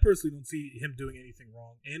 I personally don't see him doing anything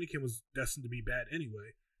wrong. Anakin was destined to be bad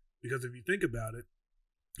anyway. Because if you think about it,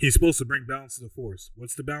 he's supposed to bring balance to the Force.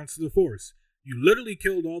 What's the balance to the Force? You literally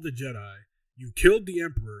killed all the Jedi. You killed the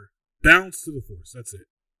Emperor. Balance to the Force. That's it.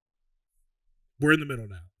 We're in the middle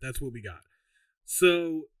now. That's what we got.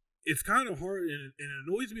 So it's kind of hard, and it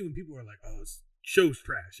annoys me when people are like, oh, this show's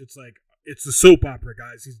trash. It's like, it's a soap opera,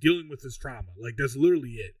 guys. He's dealing with his trauma. Like, that's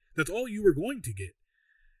literally it. That's all you were going to get.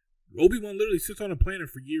 Obi-Wan literally sits on a planet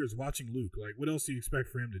for years watching Luke. Like, what else do you expect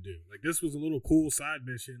for him to do? Like, this was a little cool side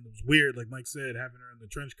mission. It was weird, like Mike said, having her in the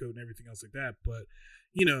trench coat and everything else like that. But,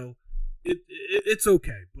 you know, it's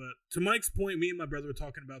okay. But to Mike's point, me and my brother were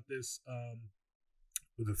talking about this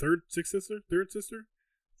with the third sister?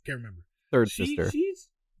 Can't remember. Third sister.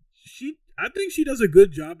 I think she does a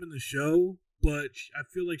good job in the show, but I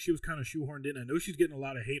feel like she was kind of shoehorned in. I know she's getting a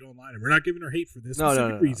lot of hate online, and we're not giving her hate for this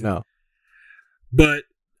specific reason. No. But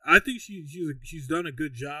I think she's done a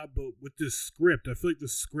good job. But with this script, I feel like the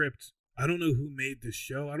script, I don't know who made this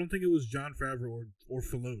show. I don't think it was Jon Favreau or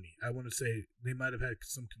Filoni. I want to say they might have had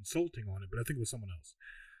some consulting on it, but I think it was someone else.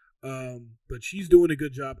 But she's doing a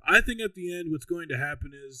good job. I think at the end, what's going to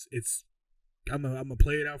happen is I'm gonna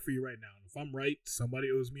play it out for you right now. If I'm right, somebody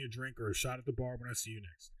owes me a drink or a shot at the bar when I see you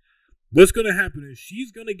next. What's gonna happen is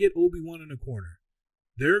she's gonna get Obi-Wan in a corner.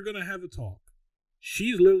 They're gonna have a talk.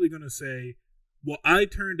 She's literally gonna say, well, I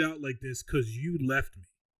turned out like this because you left me.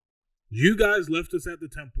 You guys left us at the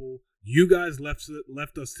temple. You guys left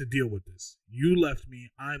us to deal with this. You left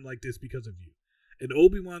me. I'm like this because of you. And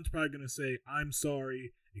Obi-Wan's probably going to say, I'm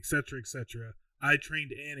sorry, etc., etc. I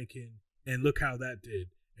trained Anakin, and look how that did,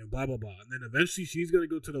 and blah, blah, blah. And then eventually she's going to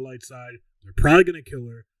go to the light side. They're probably going to kill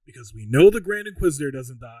her because we know the Grand Inquisitor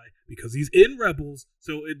doesn't die because he's in Rebels.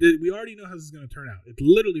 So we already know how this is going to turn out. It's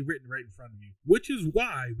literally written right in front of you, which is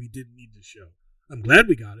why we didn't need this show. I'm glad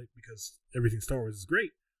we got it because everything Star Wars is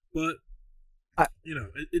great, but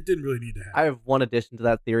it didn't really need to happen. I have one addition to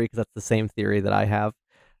that theory because that's the same theory that I have.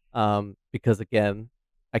 Because again,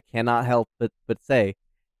 I cannot help but say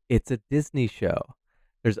it's a Disney show.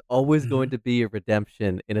 There's always Mm-hmm. going to be a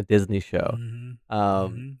redemption in a Disney show. Mm-hmm.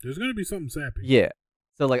 Um, Mm-hmm. There's gonna be something sappy. yeah.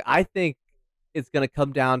 So like I think it's gonna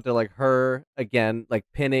come down to like her again, like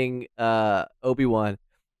pinning Obi-Wan,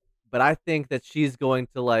 but I think that she's going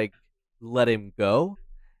to like let him go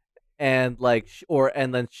and like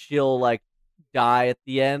and then she'll like die at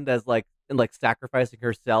the end as like and like sacrificing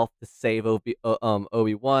herself to save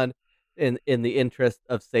Obi-Wan in the interest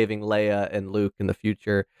of saving Leia and Luke in the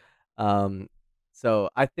future. Um so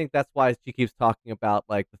I think that's why she keeps talking about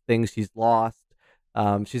like the things she's lost.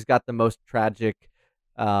 She's got the most tragic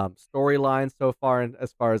storyline so far, and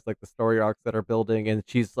as far as like the story arcs that are building, and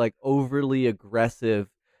she's like overly aggressive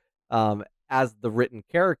as the written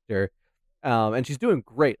character. And she's doing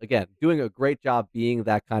great. Again, doing a great job being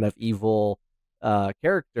that kind of evil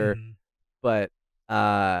character. Mm-hmm. But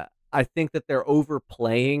I think that they're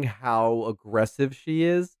overplaying how aggressive she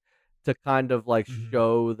is to kind of like Mm-hmm.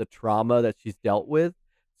 show the trauma that she's dealt with,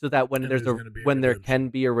 so that And there's gonna be a when there can redemption.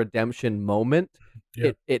 be a redemption moment,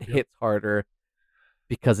 Yep. it Yep. hits harder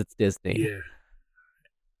because it's Disney. Yeah.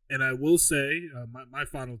 And I will say, my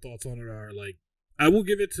final thoughts on it are like, I will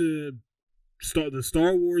give it to the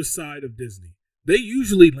Star Wars side of Disney. They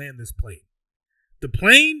usually land this plane. The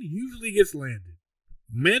plane usually gets landed.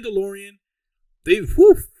 Mandalorian, they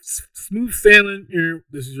smooth sailing. Here,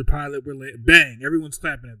 this is your pilot. Bang! Everyone's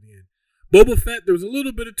clapping at the end. Boba Fett, there was a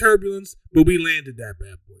little bit of turbulence, but we landed that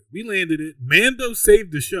bad boy. We landed it. Mando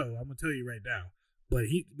saved the show. I'm gonna tell you right now. But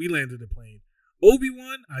we landed the plane.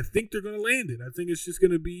 Obi-Wan, I think they're gonna land it. I think it's just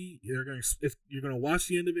gonna be you're gonna watch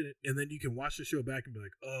the end of it, and then you can watch the show back and be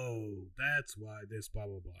like, oh, that's why this blah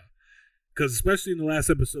blah blah. Because especially in the last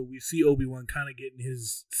episode, we see Obi-Wan kind of getting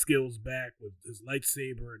his skills back with his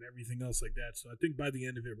lightsaber and everything else like that. So I think by the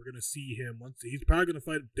end of it, we're gonna see him he's probably gonna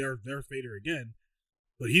fight Darth Vader again,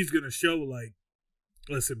 but he's gonna show like,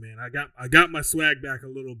 listen, man, I got my swag back a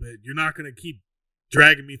little bit. You're not gonna keep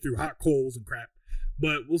dragging me through hot coals and crap,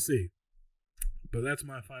 but we'll see. But that's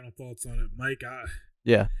my final thoughts on it, Mike.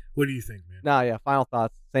 Yeah. What do you think, man? No, yeah. Final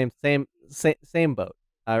thoughts. Same boat.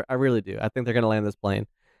 I really do. I think they're gonna land this plane.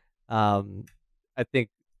 Um, I think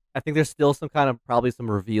there's still some kind of probably some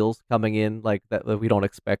reveals coming in like that we don't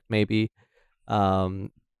expect maybe.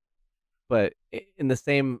 Um, but in the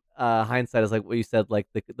same hindsight as like what you said, like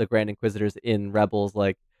the Grand Inquisitors in Rebels,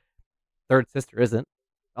 like Third Sister isn't.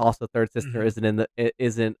 Also, Third Sister Mm-hmm.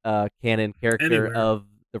 isn't a canon character Anywhere. of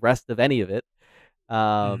the rest of any of it.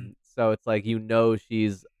 Mm-hmm. So it's like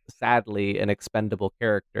she's sadly an expendable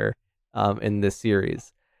character in this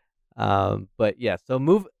series. But yeah, so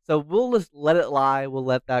we'll just let it lie. We'll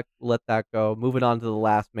let that go. Moving on to the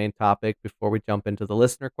last main topic before we jump into the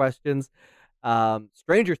listener questions.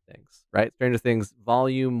 Stranger Things, right? Stranger Things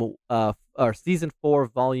volume or season 4,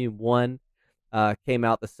 volume 1 came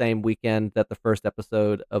out the same weekend that the first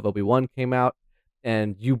episode of Obi-Wan came out,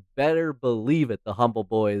 and you better believe it, the Humble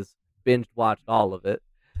Boys binge watched all of it.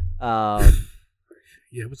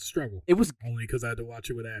 Yeah, it was a struggle. It was Only because I had to watch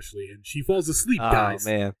it with Ashley, and she falls asleep, oh guys,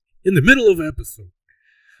 man, in the middle of an episode.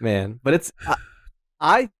 but it's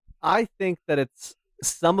I think that it's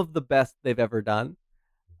some of the best they've ever done.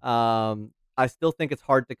 I still think it's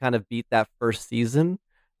hard to kind of beat that first season.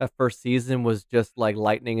 That first season was just like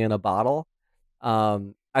lightning in a bottle.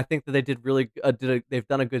 I think that they did they've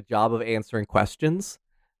done a good job of answering questions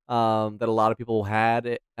that a lot of people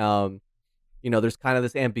had. There's kind of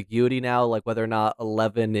this ambiguity now, like whether or not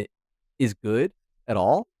 11 is good at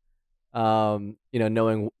all.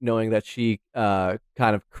 Knowing that she kind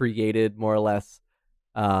of created more or less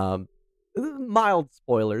mild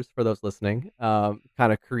spoilers for those listening. Kind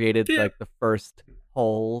of created Yeah. like the first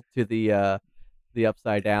hole to the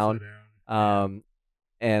upside down, Upside down. um,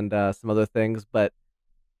 and some other things. But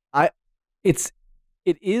I, it's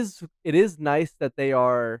it is nice that they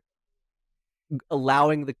are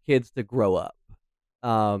allowing the kids to grow up.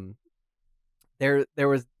 Um, there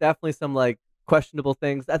was definitely some like questionable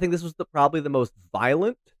things. I think this was probably the most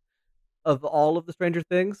violent of all of the Stranger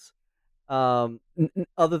Things,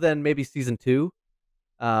 other than maybe season 2.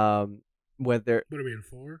 When they're What are we in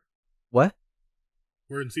 4? what?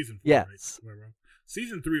 We're in season 4, Yes. right?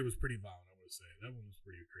 Season 3 was pretty violent, I would say. That one was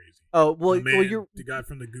pretty crazy. Oh My man, you're the guy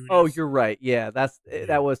from the Goonies. oh you're right. Yeah, Yeah.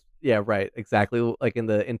 that was right exactly like in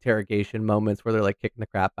the interrogation moments where they're like kicking the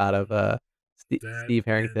crap out of That Steve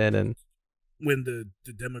Harrington and when the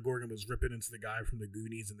Demogorgon was ripping into the guy from the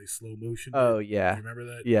Goonies and they slow motion. oh You yeah remember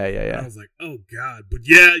that? yeah And I was like, oh god. But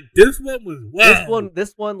yeah, this one was wow.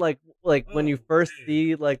 this one like when you Oh, first man.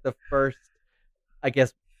 see like the first I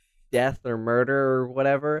guess death or murder or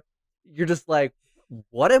whatever, you're just like,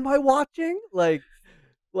 what am I watching? Like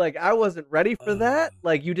I wasn't ready for that.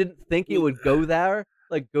 Like you didn't think it Well, would go there.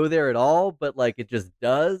 like go there at all, but like it just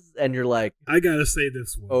does, and you're like, I gotta say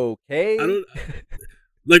this one. okay. I don't.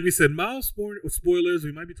 Like we said, mild spoilers.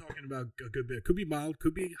 We might be talking about a good bit. Could be mild,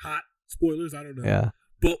 could be hot spoilers. I don't know. Yeah.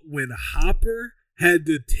 But when Hopper had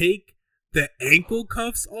to take the ankle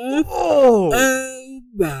cuffs off, oh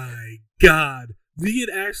my God, Negan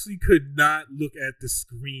actually could not look at the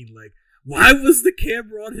screen. Like, why was the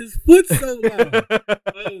camera on his foot so long?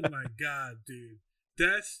 Oh my God, dude.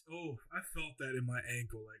 I felt that in my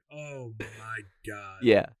ankle. Like, oh my God.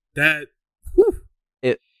 Yeah. That, whew.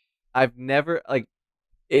 I've never, like,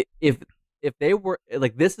 if they were,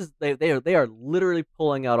 like, this is, they are literally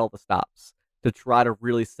pulling out all the stops to try to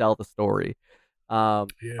really sell the story. I'll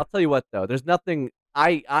tell you what, though. There's nothing,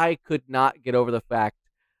 I could not get over the fact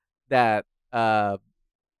that,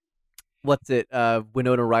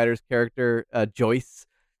 Winona Ryder's character, Joyce,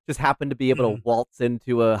 just happened to be able to waltz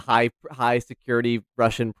into a high security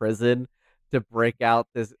Russian prison to break out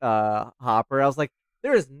this Hopper. I was like,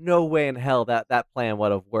 there is no way in hell that plan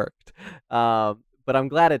would have worked. But I'm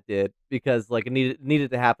glad it did, because like it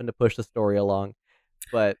needed to happen to push the story along.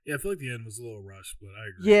 But yeah, I feel like the end was a little rushed, but I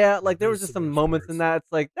agree. Yeah, like there was just some moments in that.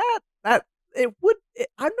 It's like that it would.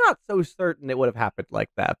 I'm not so certain it would have happened like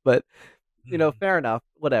that, but you know, fair enough.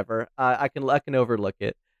 Whatever. I can overlook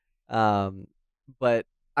it. But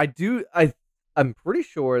I'm pretty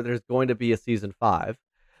sure there's going to be a season 5.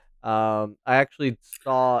 I actually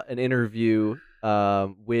saw an interview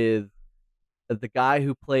with the guy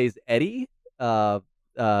who plays Eddie, like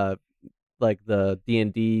the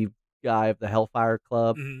D&D guy of the Hellfire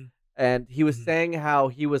Club, and he was saying how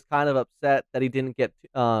he was kind of upset that he didn't get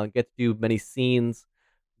to do many scenes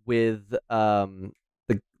with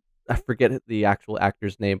I forget the actual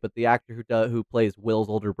actor's name, but the actor who plays Will's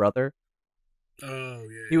older brother. Oh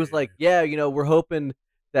yeah. He was like, yeah, you know, we're hoping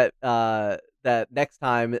that that next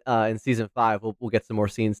time in season 5 we'll get some more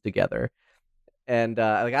scenes together. And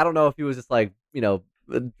like I don't know if he was just like, you know,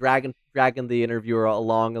 dragging the interviewer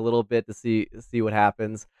along a little bit to see what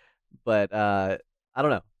happens, but I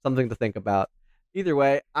don't know, something to think about. Either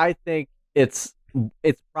way, I think it's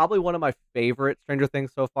probably one of my favorite Stranger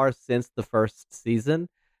Things so far since the first season,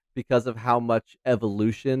 because of how much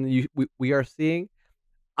evolution we are seeing.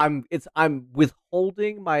 I'm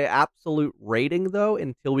withholding my absolute rating though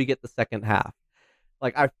until we get the second half.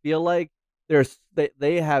 Like I feel like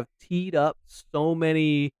they have teed up so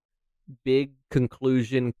many big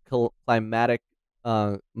conclusion climatic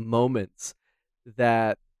moments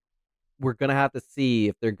that we're gonna have to see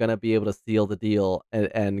if they're gonna be able to seal the deal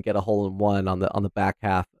and get a hole in one on the back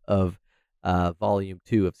half of volume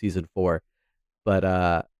 2 of season 4.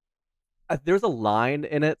 But there's a line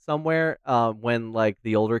in it somewhere when like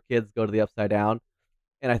the older kids go to the Upside Down,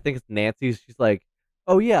 and I think it's Nancy. She's like,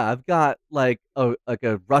 "Oh yeah, I've got like a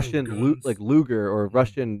Russian Luger or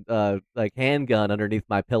Russian like handgun underneath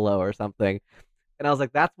my pillow or something." And I was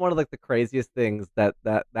like, "That's one of like the craziest things that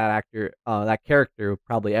actor that character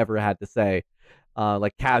probably ever had to say,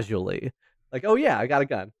 like casually, like, oh yeah, I got a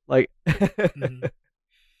gun." Like,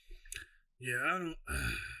 yeah,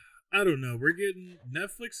 I don't know.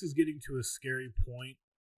 Netflix is getting to a scary point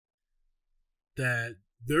that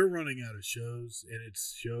they're running out of shows, and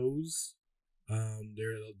it's shows.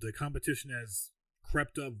 The competition has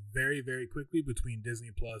crept up very, very quickly between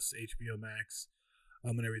Disney Plus, HBO Max,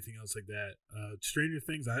 and everything else like that. Stranger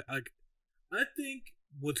Things, I think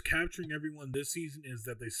what's capturing everyone this season is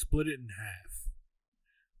that they split it in half.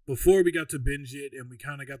 Before we got to binge it, and we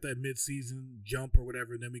kind of got that mid-season jump or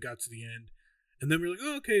whatever, and then we got to the end. And then we're like,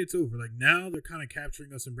 oh, okay, it's over. Like, now they're kind of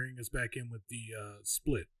capturing us and bringing us back in with the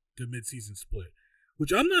split, the mid-season split,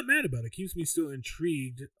 which I'm not mad about. It keeps me still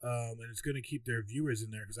intrigued, and it's going to keep their viewers in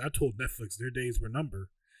there, because I told Netflix their days were numbered.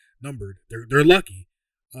 They're lucky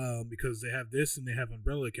because they have this and they have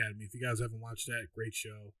Umbrella Academy. If you guys haven't watched that, great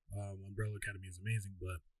show. Umbrella Academy is amazing.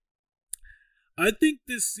 But I think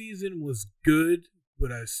this season was good,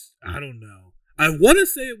 but I don't know. I want to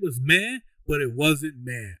say it was meh, but it wasn't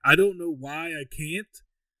meh. I don't know why I can't.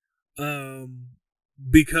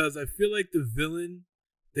 Because I feel like the villain,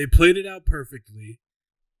 they played it out perfectly.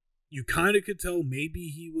 You kind of could tell maybe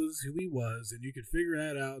he was who he was, and you could figure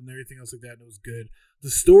that out and everything else like that, and it was good. The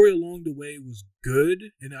story along the way was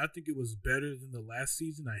good, and I think it was better than the last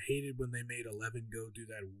season. I hated when they made Eleven go do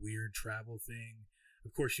that weird travel thing.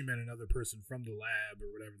 Of course, she met another person from the lab or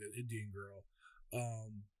whatever, the Indian girl.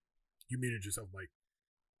 You muted yourself, Mike.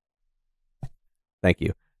 Thank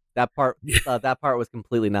you. That part was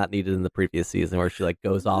completely not needed in the previous season, where she like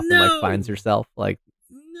goes off and like finds herself. Like,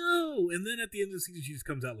 no. And then at the end of the season, she just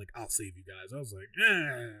comes out like, "I'll save you guys." I was like,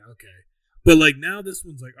 okay. But like now, this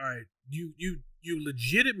one's like, all right, you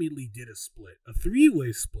legitimately did a split, a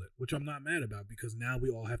 3-way split, which I'm not mad about because now we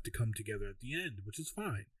all have to come together at the end, which is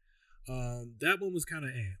fine. That one was kind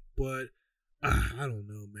of but I don't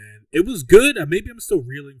know, man. It was good. Maybe I'm still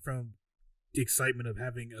reeling from the excitement of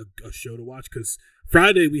having a show to watch because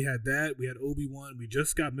Friday we had that, we had Obi-Wan, we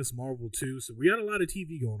just got Miss Marvel too, so we got a lot of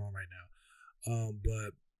TV going on right now.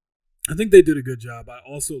 But I think they did a good job. I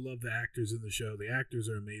also love the actors in the show. The actors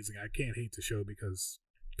are amazing. I can't hate the show because,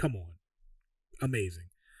 come on, amazing.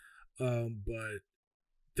 But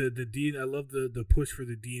I love the push for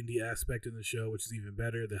the D&D aspect in the show, which is even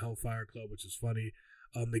better. The Hellfire Club, which is funny.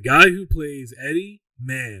 The guy who plays Eddie,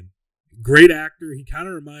 man, great actor. He kind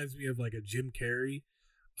of reminds me of like a Jim Carrey,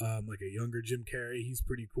 like a younger Jim Carrey. He's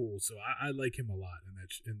pretty cool, so I like him a lot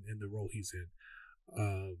in the role he's in.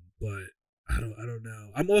 But I don't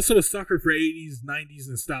know. I'm also a sucker for 80s, 90s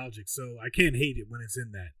nostalgic, so I can't hate it when it's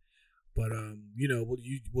in that. But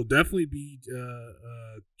we'll definitely be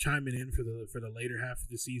chiming in for the later half of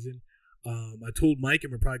the season. I told Mike,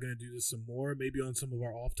 and we're probably going to do this some more. Maybe on some of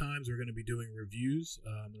our off times, we're going to be doing reviews.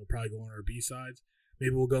 We'll probably go on our B-sides.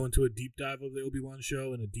 Maybe we'll go into a deep dive of the Obi-Wan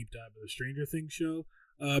show and a deep dive of the Stranger Things show.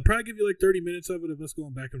 Probably give you like 30 minutes of it of us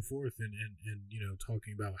going back and forth and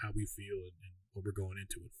talking about how we feel and what we're going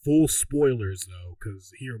into it. Full spoilers, though,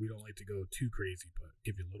 because here we don't like to go too crazy, but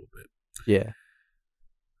give you a little bit. Yeah.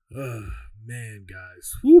 Man,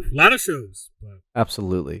 guys. Whew, a lot of shows. But...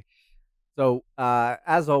 Absolutely. So,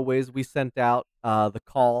 as always, we sent out the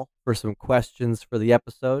call for some questions for the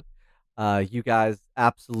episode. You guys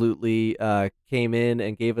absolutely came in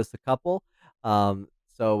and gave us a couple.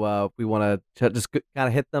 So we want to just kind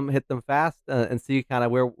of hit them fast and see kind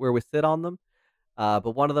of where we sit on them.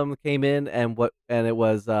 But one of them came in and it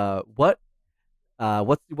was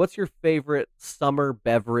what's your favorite summer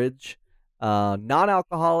beverage,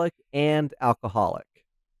 non-alcoholic and alcoholic?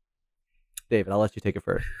 David, I'll let you take it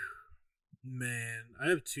first. Man, I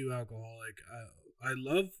have two alcoholic. I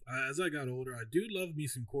love as I got older. I do love me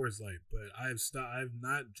some Coors Light, but I've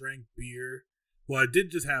not drank beer. Well, I did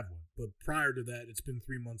just have one, but prior to that, it's been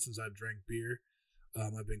 3 months since I've drank beer.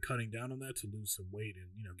 I've been cutting down on that to lose some weight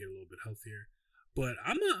and get a little bit healthier. But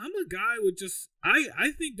I'm a guy with just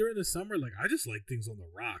I think during the summer, like, I just like things on the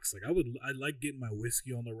rocks. Like I like getting my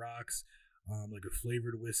whiskey on the rocks, like a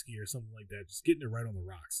flavored whiskey or something like that. Just getting it right on the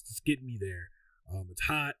rocks, just getting me there. It's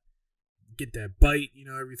hot, get that bite,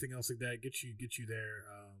 everything else like that. Get you there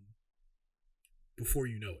before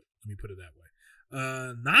you know it. Let me put it that way.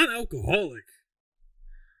 Non-alcoholic.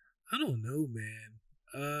 I don't know, man.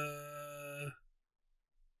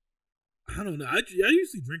 I don't know. I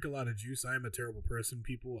usually drink a lot of juice. I am a terrible person,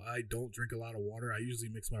 people. I don't drink a lot of water. I usually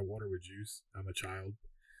mix my water with juice. I'm a child.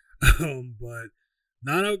 But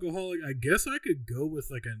non-alcoholic, I guess I could go with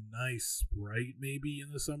like a nice Sprite maybe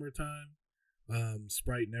in the summertime.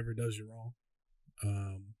 Sprite never does you wrong.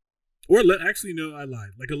 Actually, no, I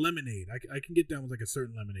lied. Like a lemonade. I can get down with like a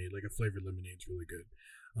certain lemonade, like a flavored lemonade's really good.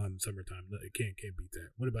 Summertime. It can't beat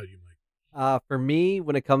that. What about you, Mike? For me,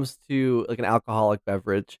 when it comes to like an alcoholic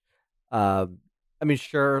beverage, I mean,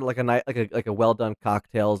 sure, like a well done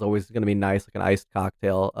cocktail is always going to be nice, like an iced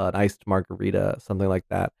cocktail, an iced margarita, something like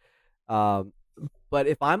that. Um, but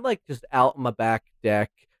if I'm like just out on my back deck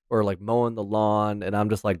or like mowing the lawn and I'm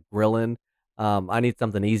just like grilling, I need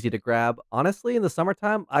something easy to grab. Honestly, in the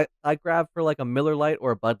summertime, I grab for like a Miller Lite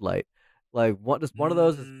or a Bud Light. Like one of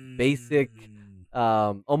those is basic,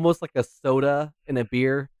 almost like a soda in a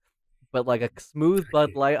beer, but like a smooth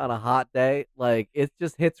Bud Light on a hot day, like it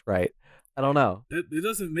just hits right. I don't know. It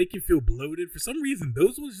doesn't make you feel bloated. For some reason,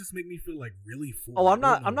 those ones just make me feel like really full. Oh, I'm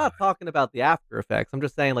not talking about the after effects. I'm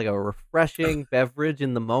just saying like a refreshing beverage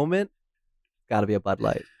in the moment. Got to be a Bud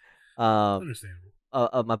Light. Understandable.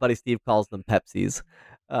 My buddy Steve calls them Pepsis.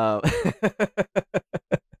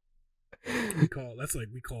 We call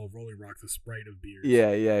Rolling Rock the Sprite of beers.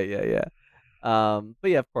 Yeah. But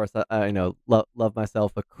yeah, of course, I love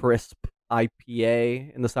myself a crisp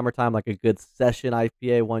IPA in the summertime, like a good session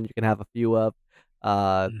IPA, one you can have a few of.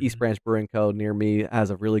 East Branch Brewing Co. near me has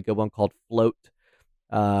a really good one called Float.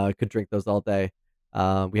 Could drink those all day.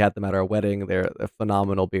 We had them at our wedding. They're a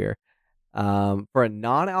phenomenal beer. For a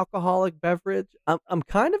non-alcoholic beverage, I'm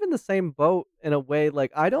kind of in the same boat in a way.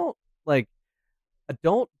 Like I don't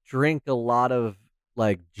drink a lot of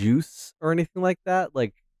like juice or anything like that.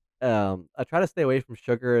 Like I try to stay away from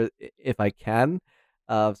sugar if I can,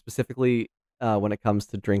 specifically when it comes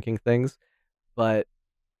to drinking things. But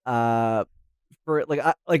for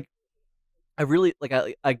I really like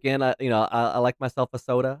I like myself a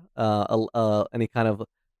soda. Any kind of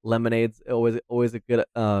lemonade's always a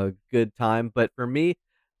good time. But for me,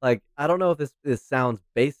 Like, I don't know if this sounds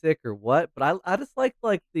basic or what, but I just like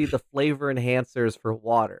the flavor enhancers for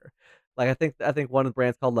water. Like, I think one of the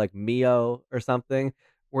brands called, like, Mio or something,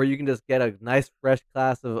 where you can just get a nice fresh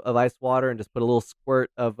glass of ice water and just put a little squirt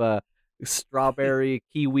of, strawberry,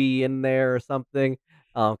 kiwi in there or something.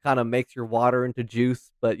 Kinda makes your water into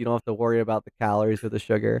juice, but you don't have to worry about the calories or the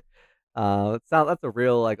sugar. That's a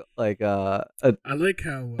real, a I like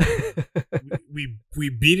how we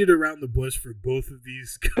beat it around the bush for both of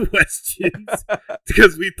these questions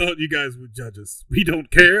because we thought you guys would judge us. We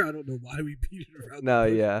don't care. I don't know why we beat it around the No,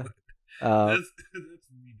 bush, yeah. but Uh, that's what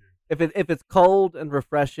we do. if it's cold and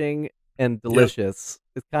refreshing and Yep, delicious,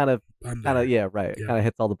 it's kind of there. yeah, right. It Yep. kind of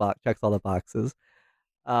hits all the checks all the boxes.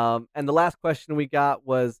 And the last question we got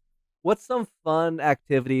was, what's some fun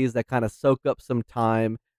activities that kind of soak up some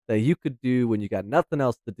time that you could do when you got nothing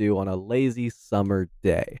else to do on a lazy summer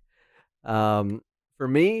day? Um, for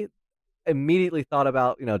me, immediately thought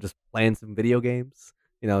about, just playing some video games,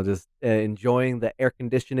 just enjoying the air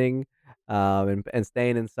conditioning, and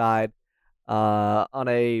staying inside. On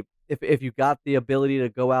a if you got the ability to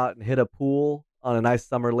go out and hit a pool on a nice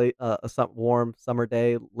warm summer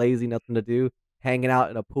day, lazy, nothing to do, hanging out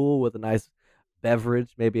in a pool with a nice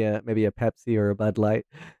beverage, maybe a Pepsi or a Bud Light,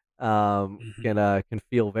 Hmm. can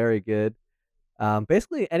feel very good.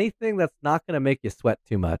 Basically anything that's not gonna make you sweat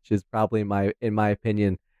too much is probably in my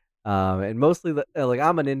opinion. And mostly like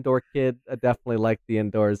I'm an indoor kid. I definitely like the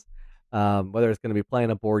indoors. Whether it's gonna be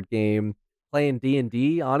playing a board game, playing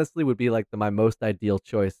D&D, honestly would be like my most ideal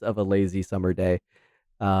choice of a lazy summer day.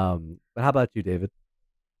 But how about you, David?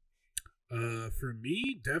 For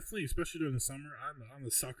me, definitely, especially during the summer, I'm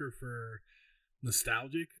a sucker for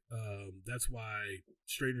nostalgic. That's why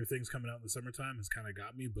Stranger Things coming out in the summertime has kind of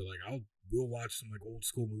got me. But like, we'll watch some like old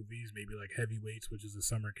school movies, maybe like Heavyweights, which is a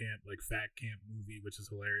summer camp like fat camp movie, which is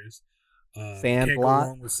hilarious. Can't go Sandlot?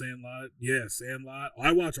 wrong with Sandlot. Yeah, Sandlot.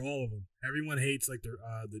 I watch all of them. Everyone hates like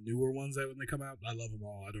the newer ones that when they come out. I love them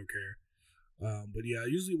all. I don't care. But yeah, I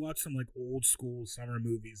usually watch some like old school summer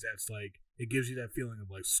movies. That's like it gives you that feeling of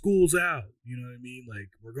like school's out. You know what I mean?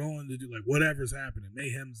 Like we're going to do like whatever's happening,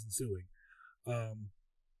 mayhem's ensuing. Um,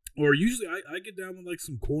 or usually I get down with like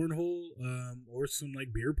some cornhole, or some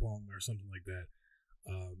like beer pong or something like that.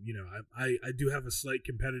 I do have a slight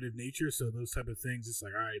competitive nature, so those type of things, it's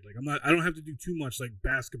like, all right, like I don't have to do too much like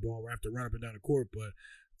basketball where I have to run up and down a court, but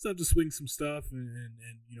I have to swing some stuff and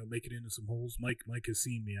make it into some holes. Mike has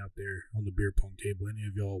seen me out there on the beer pong table. Any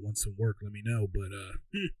of y'all want some work, let me know.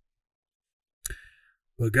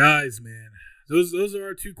 But guys, man, those are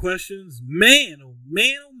our two questions. Man, oh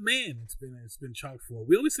man, oh man, it's been chock full.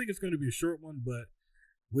 We always think it's going to be a short one, but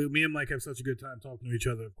me and Mike have such a good time talking to each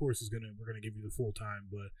other. Of course, we're gonna give you the full time,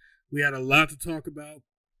 but we had a lot to talk about.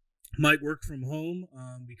 Mike worked from home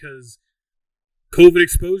because COVID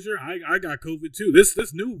exposure. I got COVID too.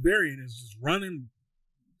 This new variant is just running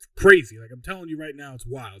crazy. Like I'm telling you right now, it's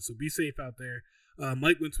wild. So be safe out there.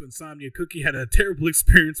 Mike went to Insomnia Cookie, had a terrible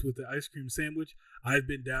experience with the ice cream sandwich. I've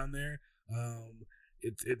been down there.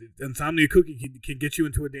 Insomnia Cookie can get you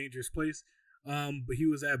into a dangerous place. But he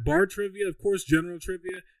was at bar trivia, of course, general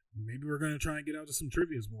trivia. Maybe we're gonna try and get out to some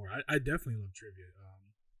trivia's more. I definitely love trivia.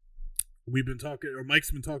 We've been talking, or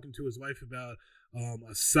Mike's been talking to his wife about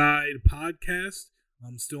a side podcast.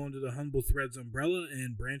 Still under the Humble Threads umbrella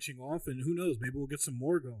and branching off, and who knows, maybe we'll get some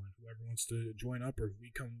more going. Whoever wants to join up, or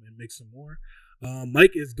we come and make some more.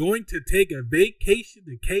 Mike is going to take a vacation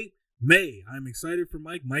to Cape May. I'm excited for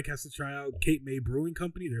Mike. Mike has to try out Cape May Brewing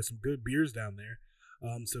Company. There's some good beers down there,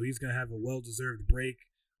 so he's going to have a well-deserved break,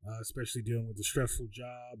 especially dealing with the stressful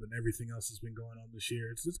job and everything else that's been going on this year.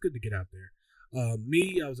 It's good to get out there. I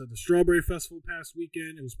was at the Strawberry Festival past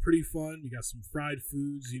weekend. It was pretty fun. We got some fried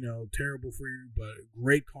foods, terrible for you, but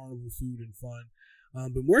great carnival food and fun.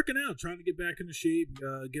 Been working out, trying to get back into shape,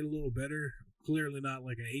 get a little better. Clearly not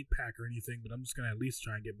like an 8-pack or anything, but I'm just going to at least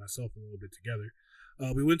try and get myself a little bit together.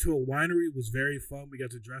 We went to a winery. It was very fun. We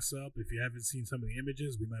got to dress up. If you haven't seen some of the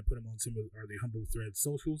images, we might put them on some of the Humble Thread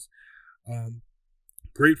socials. Um,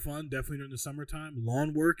 Great fun, definitely during the summertime.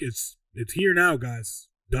 Lawn work, it's here now, guys.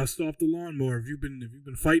 Dust off the lawnmower. If you've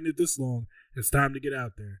been fighting it this long, it's time to get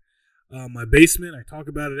out there. My basement, I talk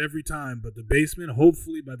about it every time, but the basement,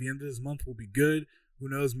 hopefully by the end of this month, will be good. Who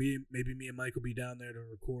knows? Maybe me and Mike will be down there to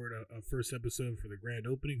record a first episode for the grand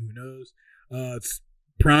opening. Who knows? It's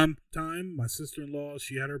prom time. My sister-in-law,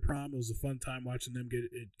 she had her prom. It was a fun time watching them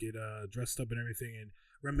get dressed up and everything, and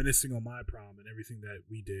reminiscing on my prom and everything that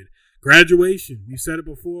we did. Graduation, we've said it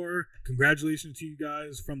before. Congratulations to you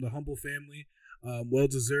guys from the Humble family. Well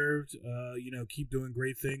deserved. Keep doing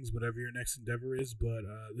great things, whatever your next endeavor is. But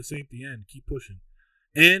this ain't the end. Keep pushing.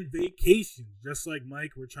 and vacations. Just like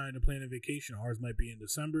Mike, we're trying to plan a vacation. Ours might be in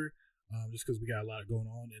December, just because we got a lot going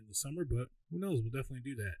on in the summer, but who knows? We'll definitely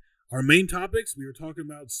do that. Our main topics, we were talking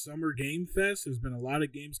about Summer Game Fest. There's been a lot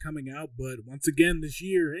of games coming out, but once again this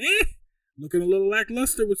year, looking a little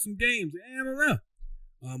lackluster with some games. I don't know.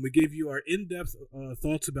 We gave you our in-depth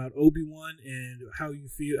thoughts about Obi-Wan and how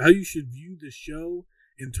you should view the show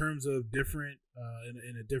in terms of different,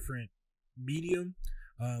 in a different medium.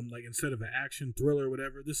 Like instead of an action thriller or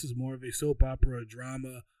whatever, this is more of a soap opera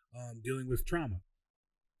drama dealing with trauma.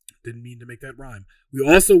 Didn't mean to make that rhyme. We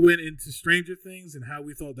also went into Stranger Things and how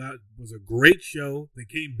we thought that was a great show. They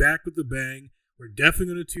came back with a bang. We're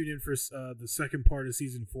definitely going to tune in for the second part of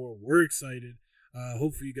season 4. We're excited.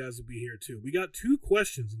 Hopefully you guys will be here too. We got 2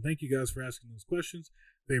 questions, and thank you guys for asking those questions.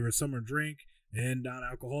 Favorite summer drink and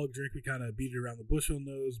non-alcoholic drink. We kind of beat it around the bush on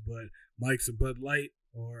those, but Mike's a Bud Light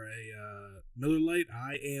or a Miller Lite.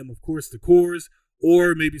 I am, of course, the Coors,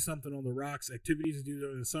 or maybe something on the rocks, activities to do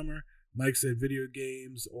during the summer. Mike said video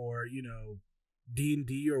games or,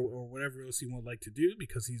 D&D or whatever else he would like to do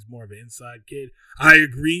because he's more of an inside kid. I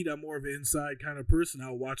agreed. I'm more of an inside kind of person.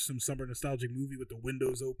 I'll watch some summer nostalgic movie with the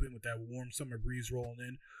windows open with that warm summer breeze rolling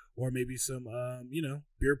in, or maybe some,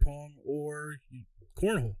 beer pong or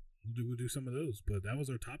cornhole. We'll do some of those. But that was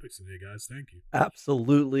our topics today, guys. Thank you.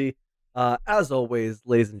 Absolutely. As always,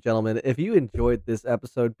 ladies and gentlemen, if you enjoyed this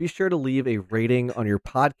episode, be sure to leave a rating on your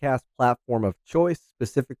podcast platform of choice.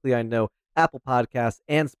 Specifically, I know Apple Podcasts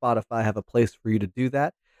and Spotify have a place for you to do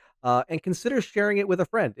that. And consider sharing it with a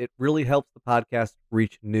friend. It really helps the podcast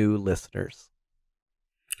reach new listeners.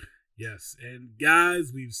 Yes, and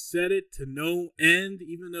guys, we've said it to no end,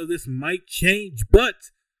 even though this might change, but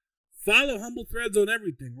follow Humble Threads on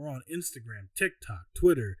everything. We're on Instagram, TikTok,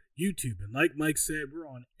 Twitter, YouTube, and like Mike said, we're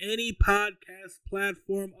on any podcast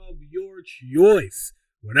platform of your choice.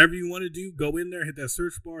 Whatever you want to do, go in there, hit that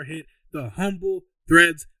search bar, hit the Humble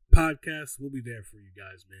Threads podcast. We'll be there for you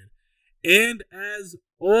guys, man. And as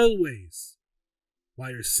always,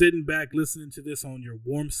 while you're sitting back listening to this on your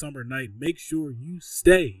warm summer night, make sure you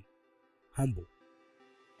stay humble.